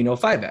 10x and you know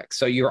 5x.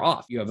 So you're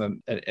off. You have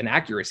an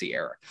accuracy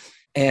error.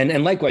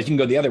 And likewise, you can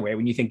go the other way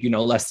when you think you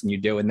know less than you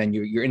do, and then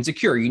you're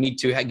insecure. You need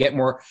to get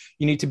more.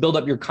 You need to build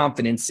up your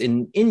confidence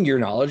in your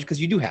knowledge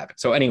because you do have it.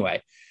 So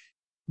anyway,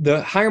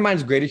 the higher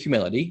mind's greater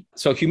humility.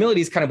 So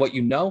humility is kind of what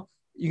you know.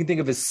 You can think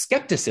of as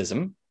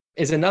skepticism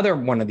is another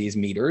one of these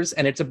meters,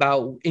 and it's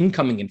about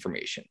incoming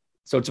information.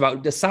 So it's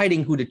about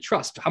deciding who to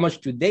trust. How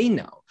much do they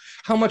know?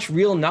 How much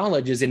real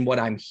knowledge is in what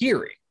I'm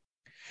hearing?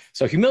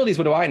 So humility is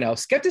what do I know?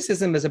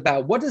 Skepticism is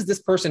about what does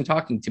this person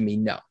talking to me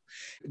know?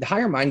 The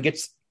higher mind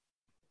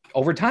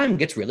over time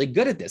gets really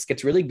good at this,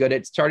 gets really good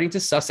at starting to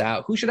suss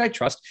out who should I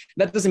trust.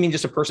 That doesn't mean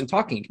just a person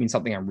talking. It can mean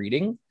something I'm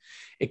reading.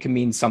 It can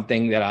mean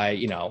something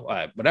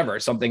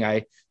that something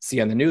I see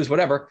on the news,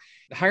 whatever.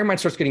 The higher mind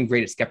starts getting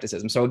great at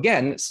skepticism. So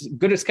again,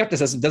 good at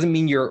skepticism doesn't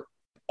mean you're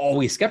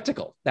always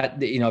skeptical. That,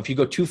 if you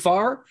go too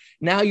far,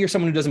 now you're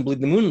someone who doesn't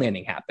believe the moon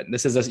landing happened.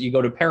 This is you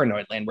go to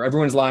paranoid land where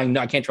everyone's lying. No,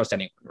 I can't trust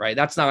anyone, right?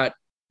 That's not,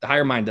 the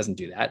higher mind doesn't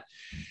do that.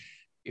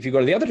 If you go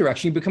to the other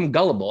direction, you become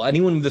gullible.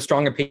 Anyone with a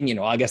strong opinion,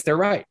 well, I guess they're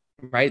right.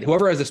 Right?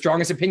 Whoever has the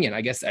strongest opinion,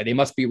 I guess they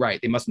must be right.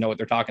 They must know what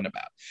they're talking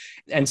about.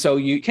 And so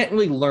you can't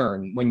really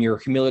learn when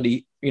you're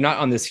not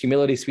on this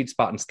humility sweet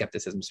spot and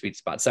skepticism sweet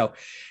spot. So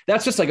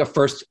that's just like a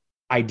first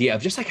idea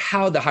of just like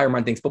how the higher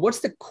mind thinks. But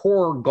what's the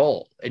core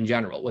goal in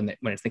general when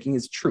it's thinking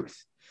is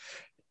truth?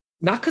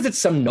 Not because it's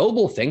some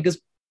noble thing, because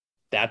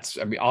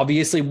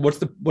obviously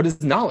what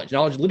is knowledge?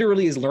 Knowledge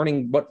literally is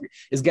learning what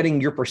is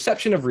getting your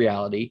perception of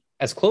reality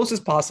as close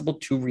as possible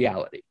to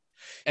reality.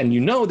 And you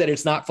know that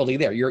it's not fully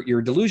there.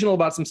 You're delusional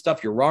about some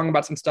stuff. You're wrong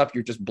about some stuff.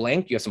 You're just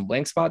blank. You have some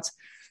blank spots.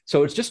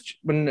 So it's just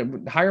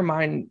when the higher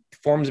mind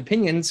forms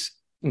opinions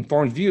and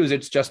forms views,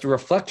 it's just a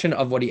reflection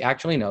of what he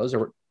actually knows.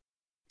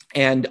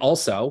 And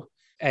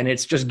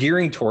it's just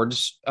gearing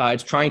towards,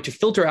 it's trying to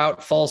filter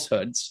out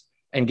falsehoods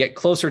and get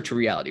closer to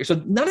reality.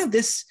 So none of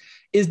this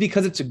is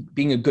because it's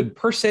being a good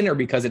person or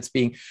because it's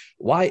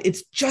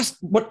it's just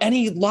what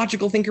any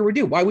logical thinker would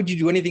do. Why would you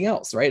do anything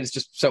else, right? It's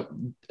just so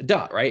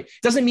duh, right? It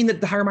doesn't mean that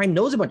the higher mind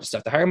knows a bunch of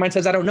stuff. The higher mind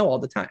says, I don't know all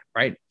the time,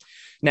 right?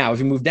 Now, if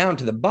you move down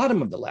to the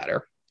bottom of the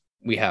ladder,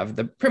 we have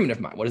the primitive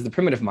mind. What does the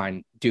primitive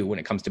mind do when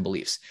it comes to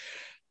beliefs?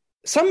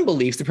 Some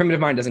beliefs the primitive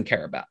mind doesn't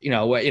care about,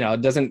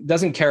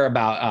 doesn't care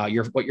about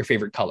what your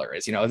favorite color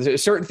is.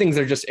 There's certain things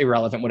that are just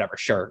irrelevant, whatever,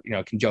 sure,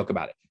 can joke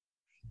about it.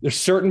 There's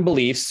certain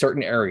beliefs,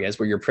 certain areas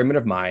where your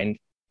primitive mind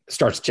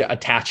starts to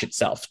attach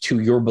itself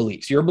to your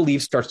beliefs. Your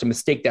belief starts to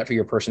mistake that for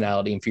your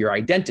personality and for your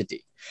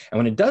identity. And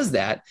when it does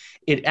that,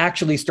 it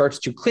actually starts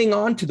to cling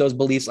on to those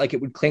beliefs like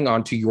it would cling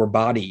on to your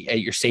body,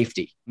 your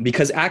safety.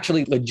 Because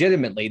actually,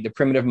 legitimately, the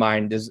primitive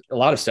mind, there's a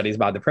lot of studies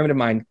about the primitive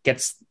mind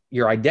gets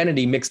your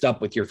identity mixed up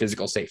with your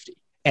physical safety.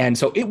 And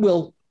so it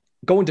will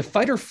go into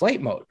fight or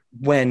flight mode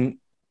when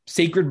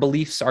sacred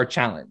beliefs are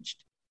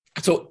challenged.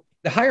 So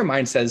the higher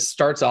mind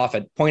starts off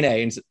at point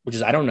A, which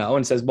is I don't know,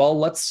 and says, well,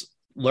 let's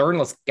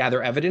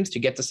gather evidence to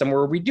get to somewhere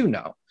where we do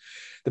know.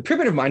 The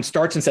primitive mind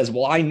starts and says,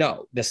 well, I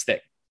know this thing.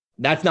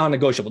 That's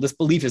non-negotiable. This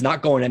belief is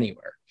not going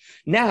anywhere.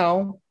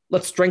 Now,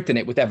 let's strengthen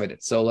it with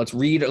evidence. So let's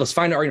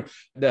find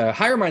the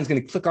higher mind is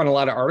going to click on a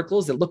lot of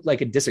articles that look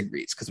like it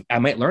disagrees because I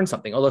might learn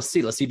something. Oh, let's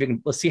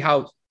see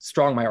how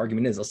strong my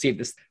argument is. Let's see if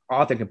this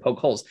author can poke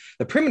holes.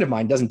 The primitive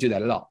mind doesn't do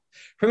that at all.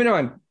 Primitive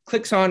mind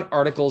clicks on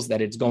articles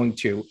that it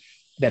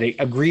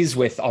agrees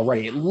with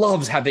already. It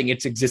loves having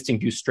its existing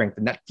view strength,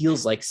 and that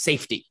feels like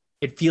safety.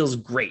 It feels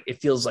great. It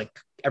feels like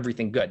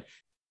everything good.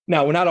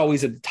 Now, we're not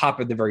always at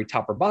the very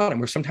top or bottom.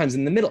 We're sometimes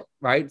in the middle,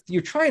 right?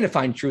 You're trying to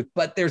find truth,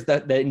 but there's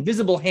the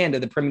invisible hand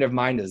of the primitive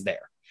mind is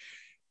there.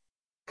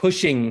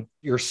 pushing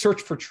your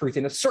search for truth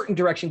in a certain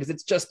direction because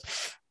it's just,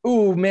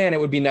 oh man, it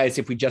would be nice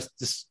if we just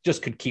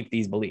could keep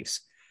these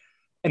beliefs.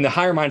 And the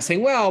higher mind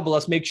saying, well, but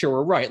let's make sure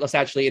we're right. Let's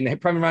actually, and the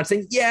primitive mind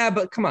saying, yeah,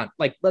 but come on,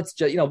 like, let's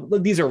just,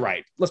 these are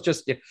right. Let's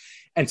just,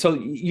 and so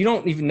you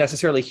don't even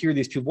necessarily hear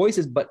these two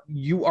voices, but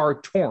you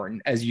are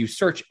torn as you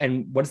search.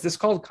 And what is this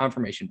called?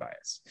 Confirmation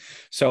bias.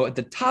 So at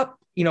the top,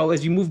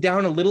 as you move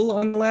down a little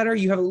on the ladder,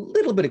 you have a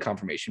little bit of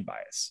confirmation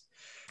bias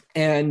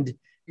and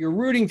you're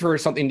rooting for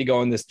something to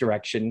go in this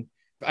direction.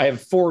 I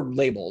have 4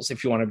 labels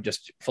if you want to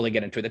just fully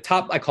get into it. The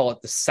top, I call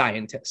it the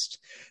scientist.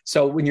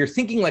 So when you're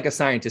thinking like a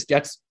scientist,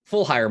 that's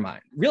full higher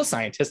mind. Real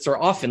scientists are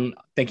often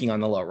thinking on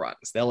the low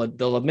rungs.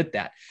 They'll admit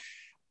that.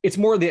 It's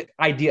more the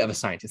idea of a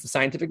scientist, the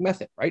scientific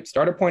method, right?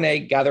 Start at point A,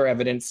 gather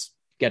evidence,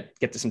 get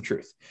to some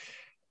truth.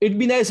 It'd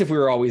be nice if we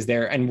were always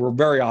there, and we're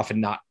very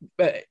often not.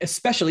 But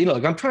especially,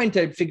 like I'm trying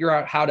to figure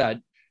out how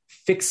to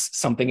fix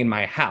something in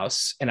my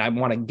house and I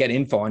want to get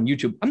info on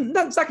YouTube.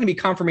 It's not going to be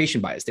confirmation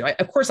bias there.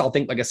 Of course, I'll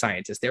think like a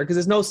scientist there because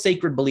there's no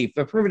sacred belief.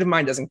 The primitive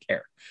mind doesn't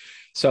care.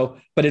 So,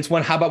 but it's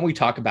how about we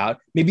talk about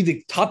maybe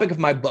the topic of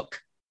my book,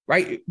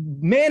 right?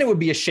 Man, it would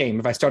be a shame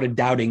if I started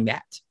doubting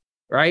that,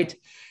 right?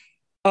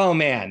 Oh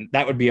man,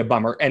 that would be a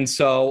bummer. And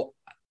so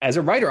as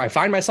a writer, I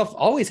find myself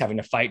always having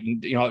to fight.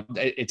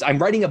 And, I'm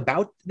writing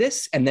about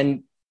this and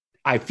then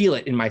I feel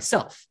it in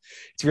myself.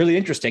 It's really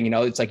interesting.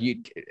 It's like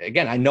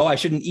I know I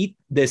shouldn't eat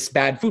this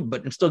bad food,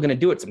 but I'm still going to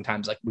do it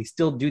sometimes. Like we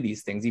still do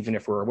these things, even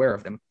if we're aware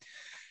of them.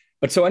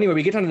 But so anyway,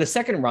 we get onto the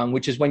second rung,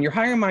 which is when your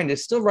higher mind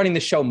is still running the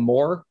show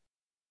more,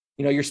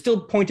 you're still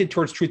pointed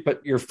towards truth,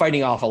 but you're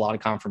fighting off a lot of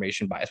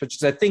confirmation bias,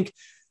 which is,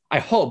 I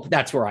hope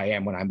that's where I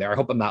am when I'm there. I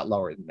hope I'm not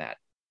lower than that.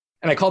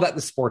 And I call that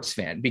the sports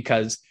fan,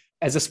 because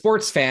as a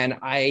sports fan,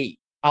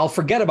 I'll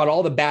forget about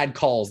all the bad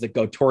calls that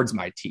go towards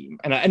my team.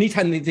 And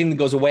anytime the thing that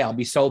goes away, I'll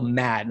be so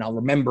mad and I'll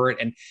remember it.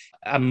 And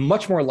I'm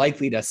much more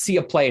likely to see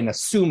a play and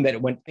assume that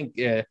it went,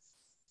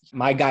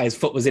 my guy's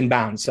foot was in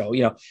bounds. So,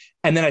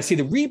 and then I see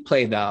the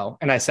replay though,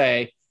 and I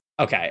say,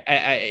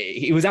 okay,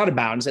 he was out of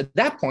bounds. At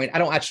that point, I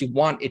don't actually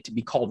want it to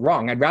be called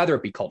wrong. I'd rather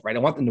it be called right. I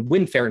want them to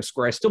win fair and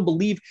square. I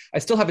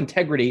still have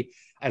integrity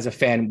as a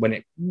fan.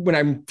 When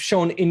I'm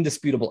shown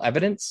indisputable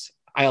evidence,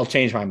 I'll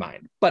change my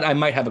mind, but I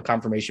might have a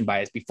confirmation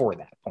bias before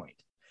that point.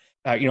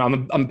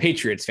 I'm a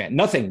Patriots fan.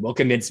 Nothing will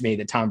convince me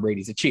that Tom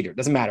Brady's a cheater. It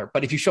doesn't matter.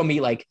 But if you show me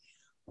like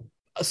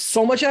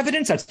so much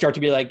evidence, I'd start to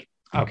be like,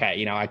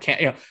 okay, I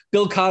can't,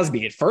 Bill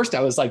Cosby. At first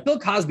I was like, Bill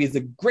Cosby is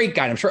the great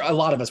guy. And I'm sure a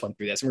lot of us went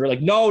through this and we were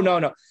like, no.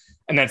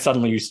 And then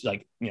suddenly you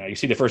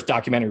see the first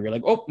documentary, you're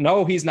like, oh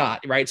no, he's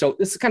not. Right. So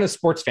this is kind of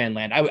sports fan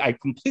land. I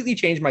completely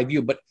changed my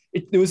view, but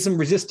there was some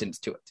resistance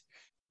to it.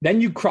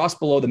 Then you cross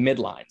below the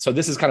midline. So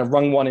this is kind of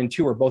rung 1 and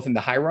 2 are both in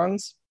the high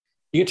rungs.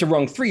 You get to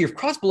rung 3, you've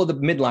crossed below the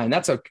midline.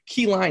 That's a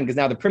key line because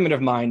now the primitive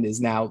mind is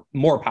now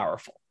more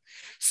powerful.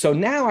 So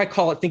now I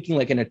call it thinking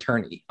like an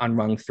attorney on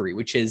rung 3,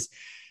 which is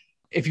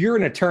if you're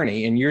an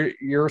attorney and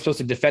you're supposed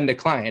to defend a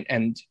client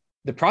and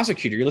the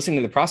prosecutor, you're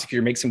listening to the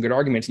prosecutor make some good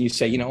arguments and you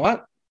say, you know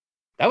what?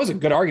 That was a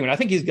good argument. I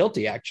think he's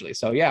guilty actually.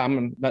 So yeah,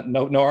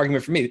 no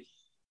argument for me.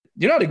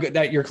 You're not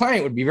that your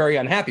client would be very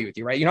unhappy with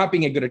you, right? You're not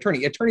being a good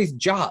attorney. Attorney's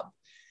job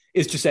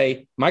is to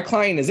say, my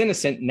client is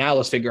innocent. Now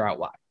let's figure out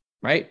why.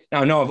 Right now,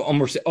 I know I'm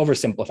almost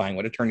oversimplifying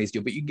what attorneys do,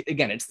 but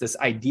again, it's this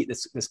idea,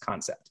 this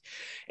concept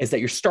is that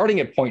you're starting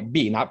at point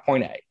B, not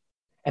point A.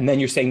 And then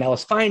you're saying, now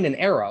let's find an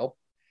arrow,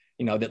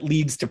 that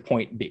leads to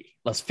point B.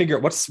 Let's figure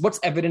out what's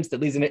evidence that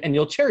leads in it. And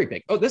you'll cherry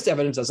pick. Oh, this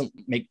evidence doesn't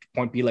make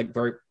point B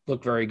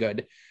look very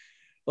good.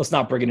 Let's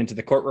not bring it into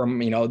the courtroom.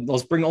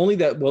 Let's bring only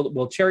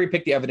we'll cherry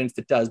pick the evidence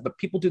that does, but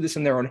people do this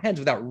in their own heads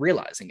without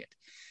realizing it.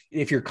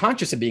 If you're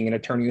conscious of being an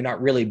attorney, you're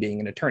not really being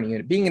an attorney.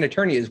 And being an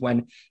attorney is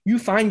when you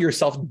find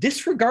yourself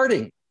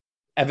disregarding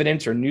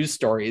evidence or news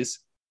stories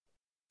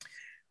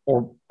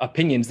or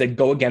opinions that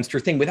go against your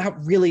thing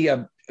without really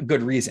a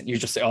good reason. You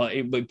just say, oh,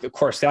 of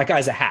course, that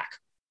guy's a hack.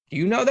 Do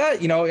you know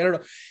that? I don't know.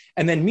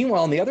 And then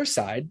meanwhile, on the other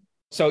side,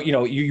 so,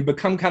 you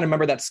become kind of,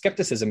 remember that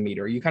skepticism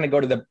meter. You kind of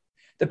go to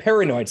the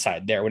paranoid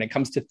side there when it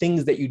comes to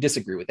things that you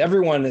disagree with.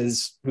 Everyone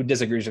who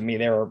disagrees with me,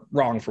 they're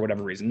wrong for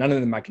whatever reason. None of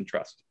them I can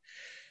trust.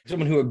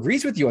 Someone who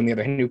agrees with you, on the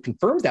other hand, who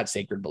confirms that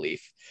sacred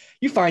belief,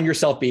 you find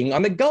yourself being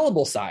on the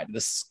gullible side of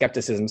the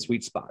skepticism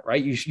sweet spot,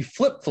 right? You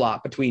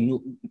flip-flop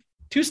between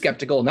too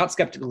skeptical and not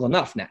skeptical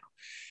enough now.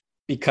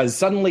 Because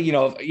suddenly,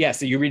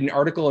 so you read an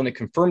article and it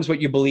confirms what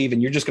you believe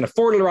and you're just going to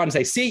forward it around and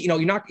say, see, you're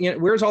not,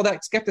 where's all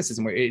that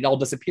skepticism? Where it all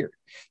disappeared.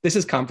 This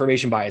is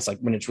confirmation bias, like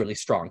when it's really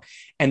strong.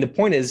 And the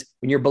point is,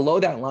 when you're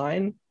below that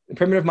line, the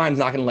primitive mind is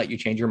not going to let you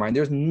change your mind.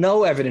 There's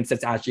no evidence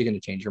that's actually going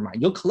to change your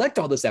mind. You'll collect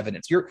all this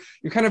evidence. You're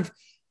kind of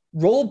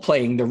role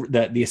playing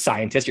the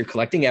scientist. You're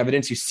collecting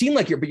evidence. You seem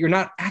like but you're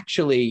not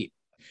actually,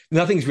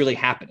 nothing's really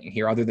happening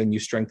here other than you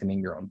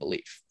strengthening your own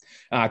belief.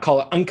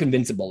 Call it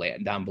unconvincible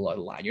land down below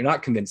the line. You're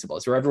not convincible.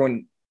 So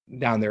everyone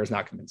down there is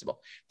not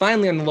convincible.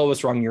 Finally, on the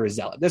lowest rung, you're a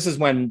zealot. This is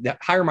when the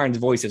higher mind's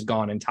voice is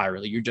gone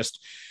entirely.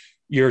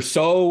 You're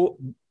so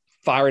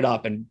fired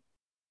up and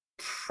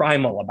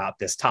primal about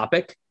this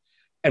topic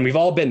and we've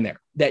all been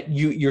there, that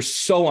you're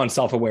so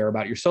unself-aware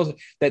about yourself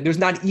that there's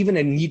not even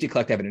a need to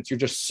collect evidence. You're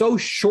just so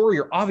sure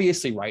you're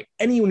obviously right.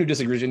 Anyone who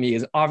disagrees with me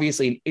is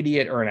obviously an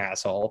idiot or an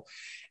asshole.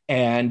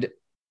 And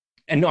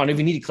no, I don't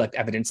even need to collect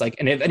evidence. Like,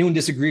 and if anyone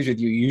disagrees with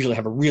you, you usually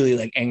have a really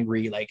like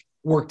angry, like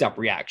worked up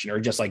reaction, or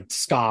just like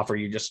scoff, or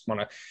you just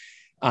want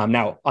to.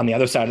 Now, on the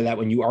other side of that,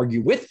 when you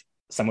argue with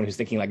someone who's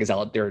thinking like a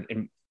zealot,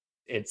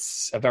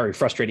 it's a very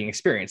frustrating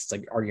experience. It's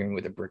like arguing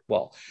with a brick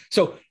wall.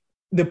 So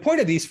the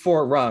point of these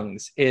four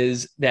rungs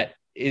is that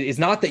it is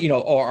not that,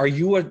 oh, are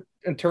you an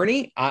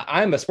attorney?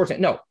 I'm a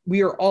sportsman. No,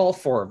 we are all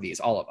four of these,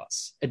 all of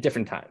us at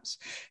different times.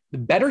 The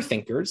better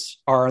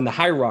thinkers are on the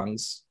high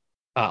rungs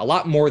a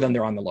lot more than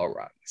they're on the low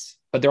rungs,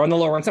 but they're on the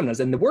low rungs sometimes.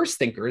 And the worst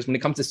thinkers, when it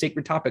comes to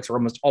sacred topics, are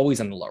almost always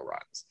on the low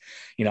rungs.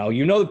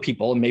 The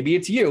people, and maybe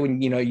it's you,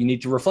 and, you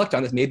need to reflect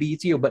on this. Maybe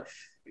it's you, but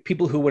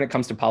people who, when it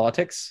comes to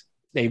politics,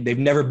 they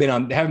haven't been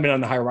on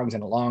the higher rungs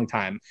in a long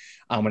time.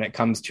 When it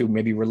comes to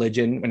maybe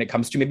religion, when it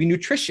comes to maybe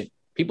nutrition,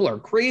 people are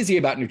crazy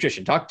about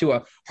nutrition. Talk to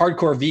a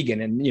hardcore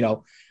vegan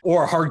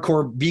or a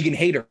hardcore vegan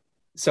hater.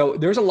 So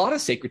there's a lot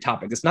of sacred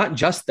topics. It's not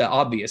just the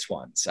obvious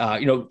ones.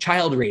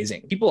 Child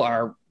raising. People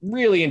are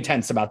really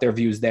intense about their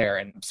views there.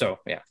 And so,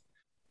 yeah.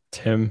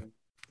 Tim,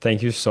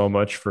 thank you so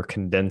much for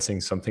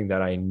condensing something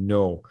that I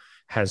know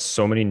has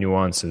so many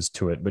nuances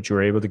to it, but you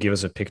were able to give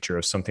us a picture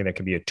of something that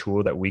can be a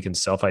tool that we can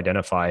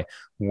self-identify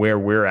where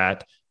we're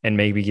at and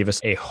maybe give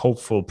us a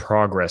hopeful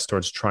progress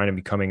towards trying to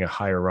becoming a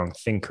higher rung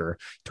thinker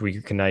to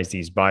recognize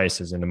these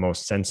biases in the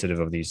most sensitive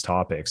of these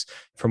topics.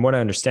 From what I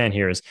understand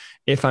here is,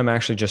 if I'm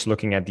actually just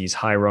looking at these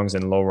high rungs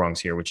and low rungs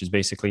here, which is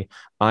basically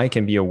I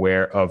can be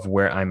aware of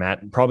where I'm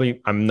at.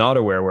 Probably I'm not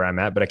aware where I'm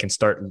at, but I can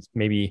start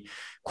maybe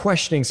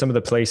questioning some of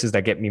the places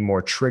that get me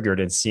more triggered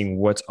and seeing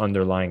what's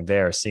underlying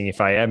there, seeing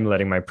if I am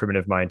letting my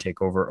primitive mind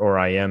take over or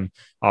I am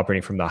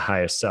operating from the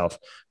highest self.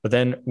 But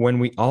then when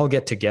we all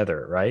get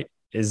together, right,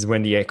 is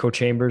when the echo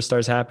chamber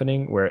starts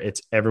happening, where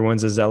it's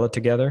everyone's a zealot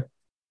together.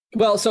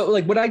 Well, so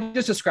like what I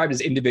just described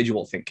is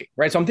individual thinking,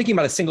 right? So I'm thinking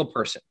about a single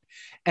person.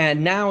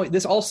 And now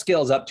this all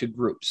scales up to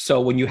groups. So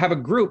when you have a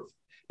group,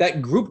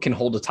 that group can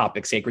hold a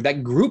topic sacred.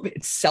 That group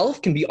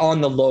itself can be on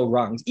the low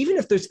rungs. Even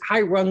if there's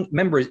high rung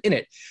members in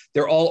it,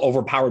 they're all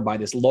overpowered by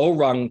this low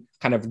rung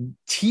kind of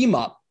team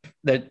up.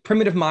 That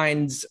primitive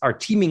minds are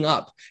teaming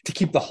up to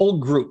keep the whole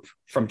group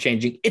from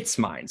changing its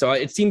mind. So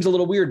it seems a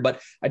little weird,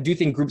 but I do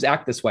think groups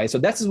act this way. So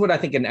this is what I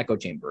think an echo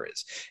chamber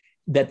is,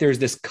 that there's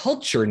this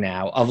culture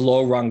now of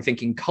low rung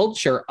thinking,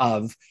 culture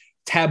of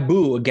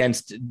taboo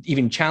against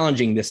even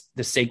challenging this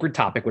sacred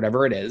topic,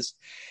 whatever it is.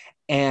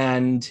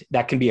 And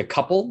that can be a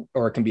couple,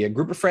 or it can be a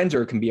group of friends,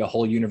 or it can be a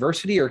whole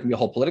university, or it can be a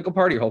whole political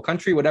party, or whole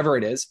country, whatever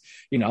it is.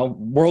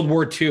 World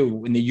War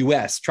II in the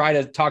US, try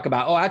to talk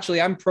about, oh,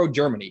 actually, I'm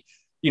pro-Germany.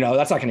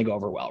 That's not going to go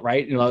over well,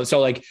 right? So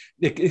like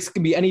this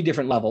can be any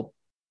different level.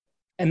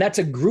 And that's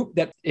a group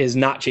that is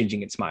not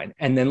changing its mind.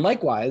 And then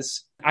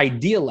likewise,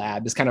 Idea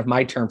Lab is kind of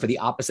my term for the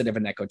opposite of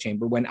an echo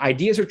chamber, when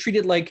ideas are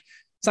treated like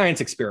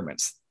science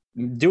experiments.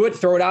 Do it,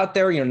 throw it out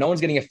there. No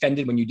one's getting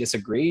offended when you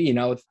disagree.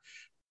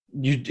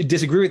 You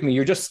disagree with me,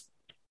 you're just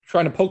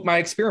trying to poke my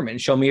experiment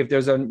and show me if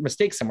there's a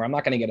mistake somewhere. I'm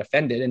not going to get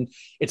offended. And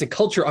it's a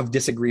culture of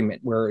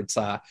disagreement where it's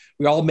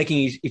we're all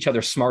making each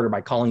other smarter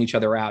by calling each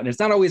other out. And it's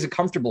not always a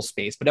comfortable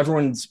space, but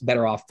everyone's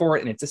better off for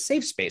it. And it's a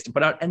safe space to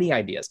put out any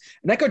ideas.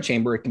 An echo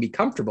chamber, it can be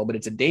comfortable, but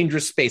it's a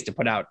dangerous space to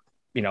put out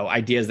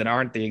ideas that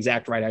aren't the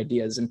exact right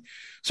ideas. And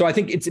so I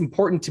think it's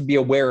important to be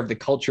aware of the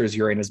cultures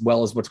you're in, as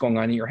well as what's going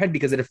on in your head,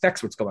 because it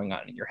affects what's going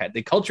on in your head.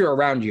 The culture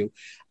around you,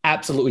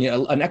 absolutely.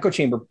 An echo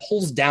chamber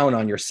pulls down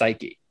on your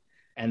psyche.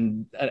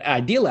 And an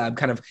Idea Lab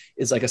kind of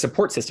is like a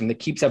support system that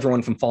keeps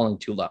everyone from falling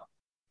too low.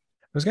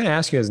 I was going to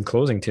ask you as in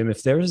closing, Tim,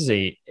 if there's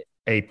a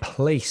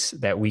place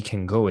that we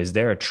can go, is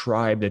there a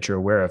tribe that you're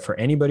aware of for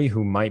anybody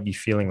who might be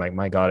feeling like,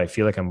 my God, I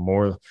feel like I'm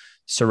more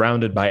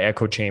surrounded by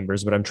echo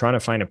chambers, but I'm trying to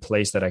find a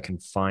place that I can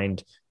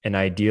find an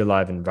Idea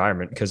Lab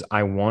environment because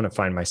I want to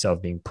find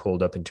myself being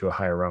pulled up into a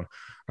higher rung.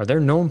 Are there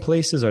known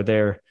places? Are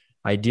there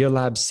Idea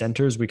Lab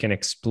centers we can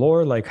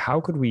explore? Like,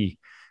 how could we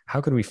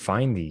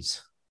find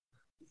these?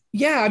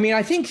 Yeah,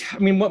 I think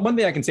one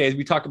thing I can say is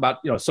we talk about,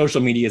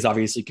 social medias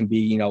obviously can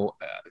be,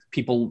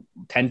 people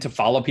tend to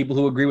follow people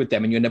who agree with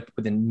them, and you end up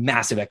with a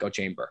massive echo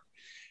chamber.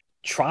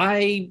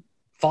 Try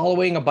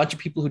following a bunch of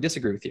people who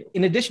disagree with you,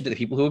 in addition to the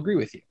people who agree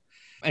with you,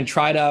 and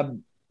try to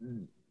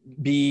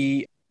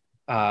be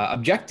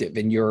objective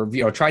in your,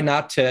 try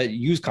not to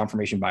use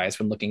confirmation bias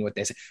when looking at what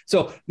they say.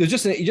 So there's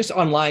just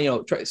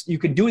online, you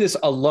could do this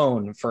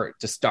alone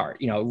to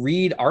start,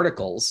 read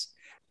articles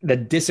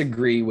that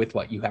disagree with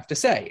what you have to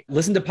say.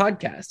 Listen to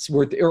podcasts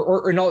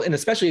and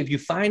especially if you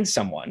find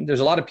someone, there's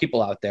a lot of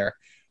people out there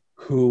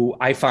who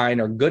I find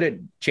are good at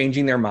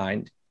changing their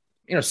mind.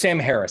 Sam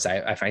Harris,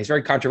 I find he's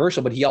very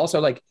controversial, but he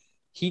also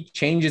he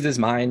changes his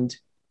mind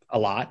a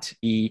lot.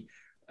 He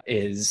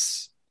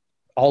is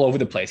all over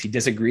the place. He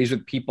disagrees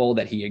with people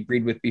that he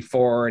agreed with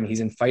before, and he's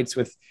in fights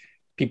with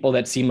people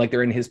that seem like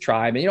they're in his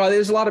tribe. And,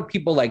 there's a lot of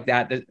people like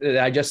that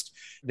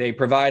they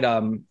provide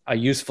a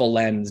useful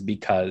lens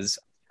because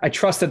I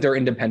trust that they're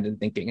independent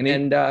thinking,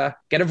 and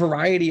get a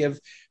variety of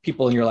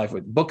people in your life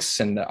with books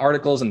and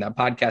articles and that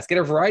podcast. Get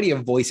a variety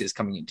of voices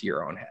coming into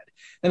your own head.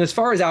 And as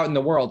far as out in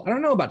the world, I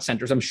don't know about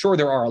centers. I'm sure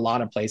there are a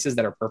lot of places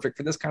that are perfect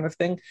for this kind of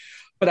thing,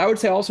 but I would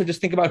say also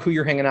just think about who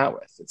you're hanging out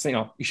with. It's,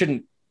 you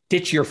shouldn't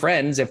ditch your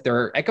friends if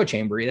they're echo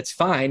chambery. That's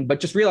fine, but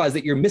just realize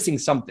that you're missing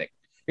something.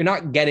 You're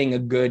not getting a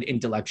good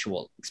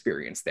intellectual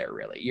experience there,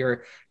 really.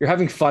 You're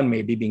having fun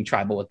maybe being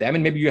tribal with them,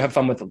 and maybe you have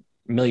fun with a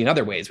million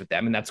other ways with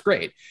them, and that's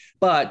great.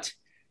 But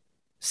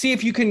see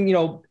if you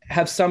can,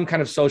 have some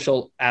kind of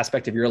social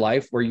aspect of your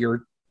life where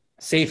you're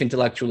safe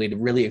intellectually to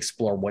really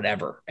explore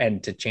whatever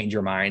and to change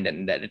your mind,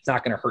 and that it's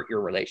not going to hurt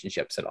your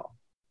relationships at all.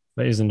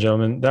 Ladies and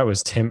gentlemen, that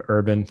was Tim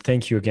Urban.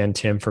 Thank you again,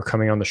 Tim, for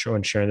coming on the show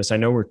and sharing this. I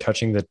know we're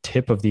touching the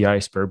tip of the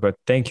iceberg, but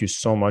thank you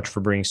so much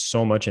for bringing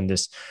so much in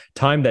this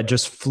time that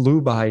just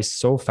flew by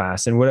so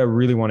fast. And what I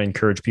really want to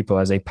encourage people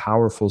as a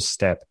powerful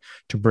step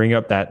to bring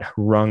up that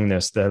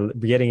rungness, the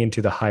getting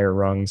into the higher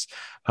rungs,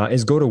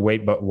 is go to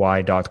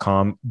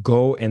waitbutwhy.com.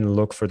 Go and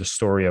look for The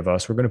Story of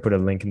Us. We're going to put a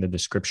link in the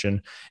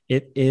description.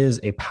 It is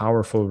a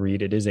powerful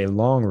read. It is a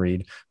long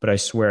read, but I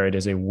swear it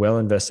is a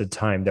well-invested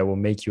time that will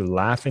make you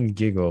laugh and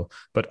giggle,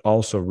 but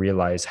also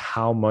realize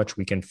how much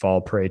we can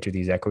fall prey to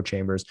these echo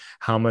chambers,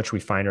 how much we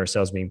find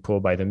ourselves being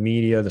pulled by the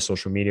media, the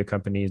social media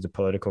companies, the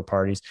political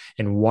parties,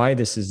 and why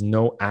this is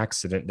no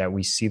accident that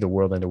we see the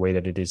world in the way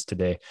that it is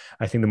today.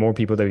 I think the more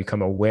people that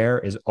become aware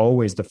is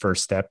always the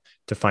first step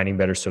to finding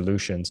better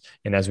solutions.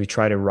 And as we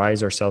try to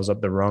rise ourselves up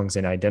the rungs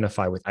and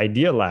identify with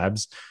idea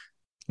labs,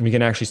 we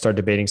can actually start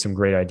debating some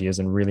great ideas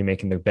and really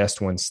making the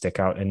best ones stick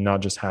out, and not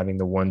just having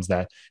the ones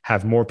that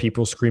have more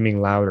people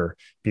screaming louder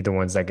be the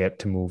ones that get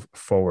to move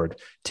forward.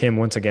 Tim,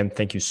 once again,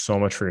 thank you so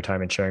much for your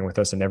time and sharing with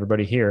us, and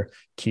everybody here,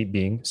 keep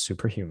being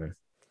superhuman.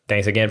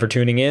 Thanks again for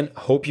tuning in.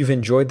 Hope you've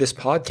enjoyed this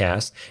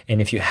podcast. And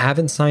if you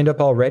haven't signed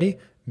up already,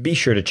 be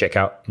sure to check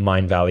out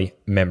Mindvalley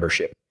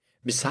membership.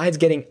 Besides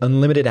getting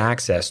unlimited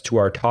access to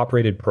our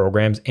top-rated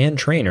programs and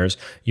trainers,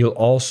 you'll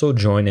also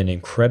join an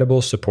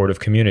incredible supportive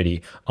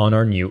community on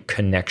our new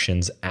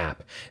Connections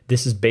app.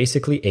 This is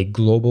basically a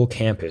global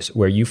campus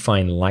where you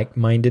find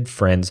like-minded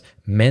friends,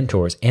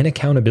 mentors, and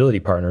accountability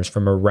partners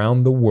from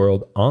around the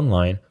world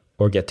online,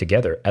 or get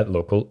together at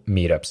local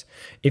meetups.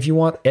 If you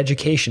want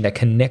education that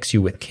connects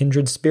you with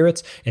kindred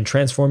spirits and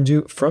transforms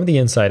you from the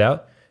inside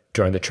out,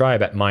 join the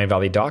tribe at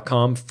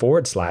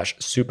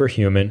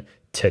mindvalley.com/superhuman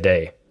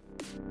today.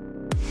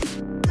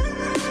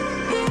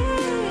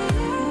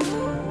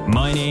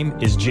 My name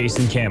is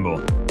Jason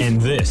Campbell, and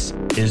this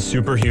is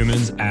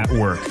Superhumans at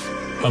Work,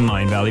 a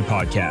Mindvalley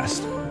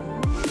podcast.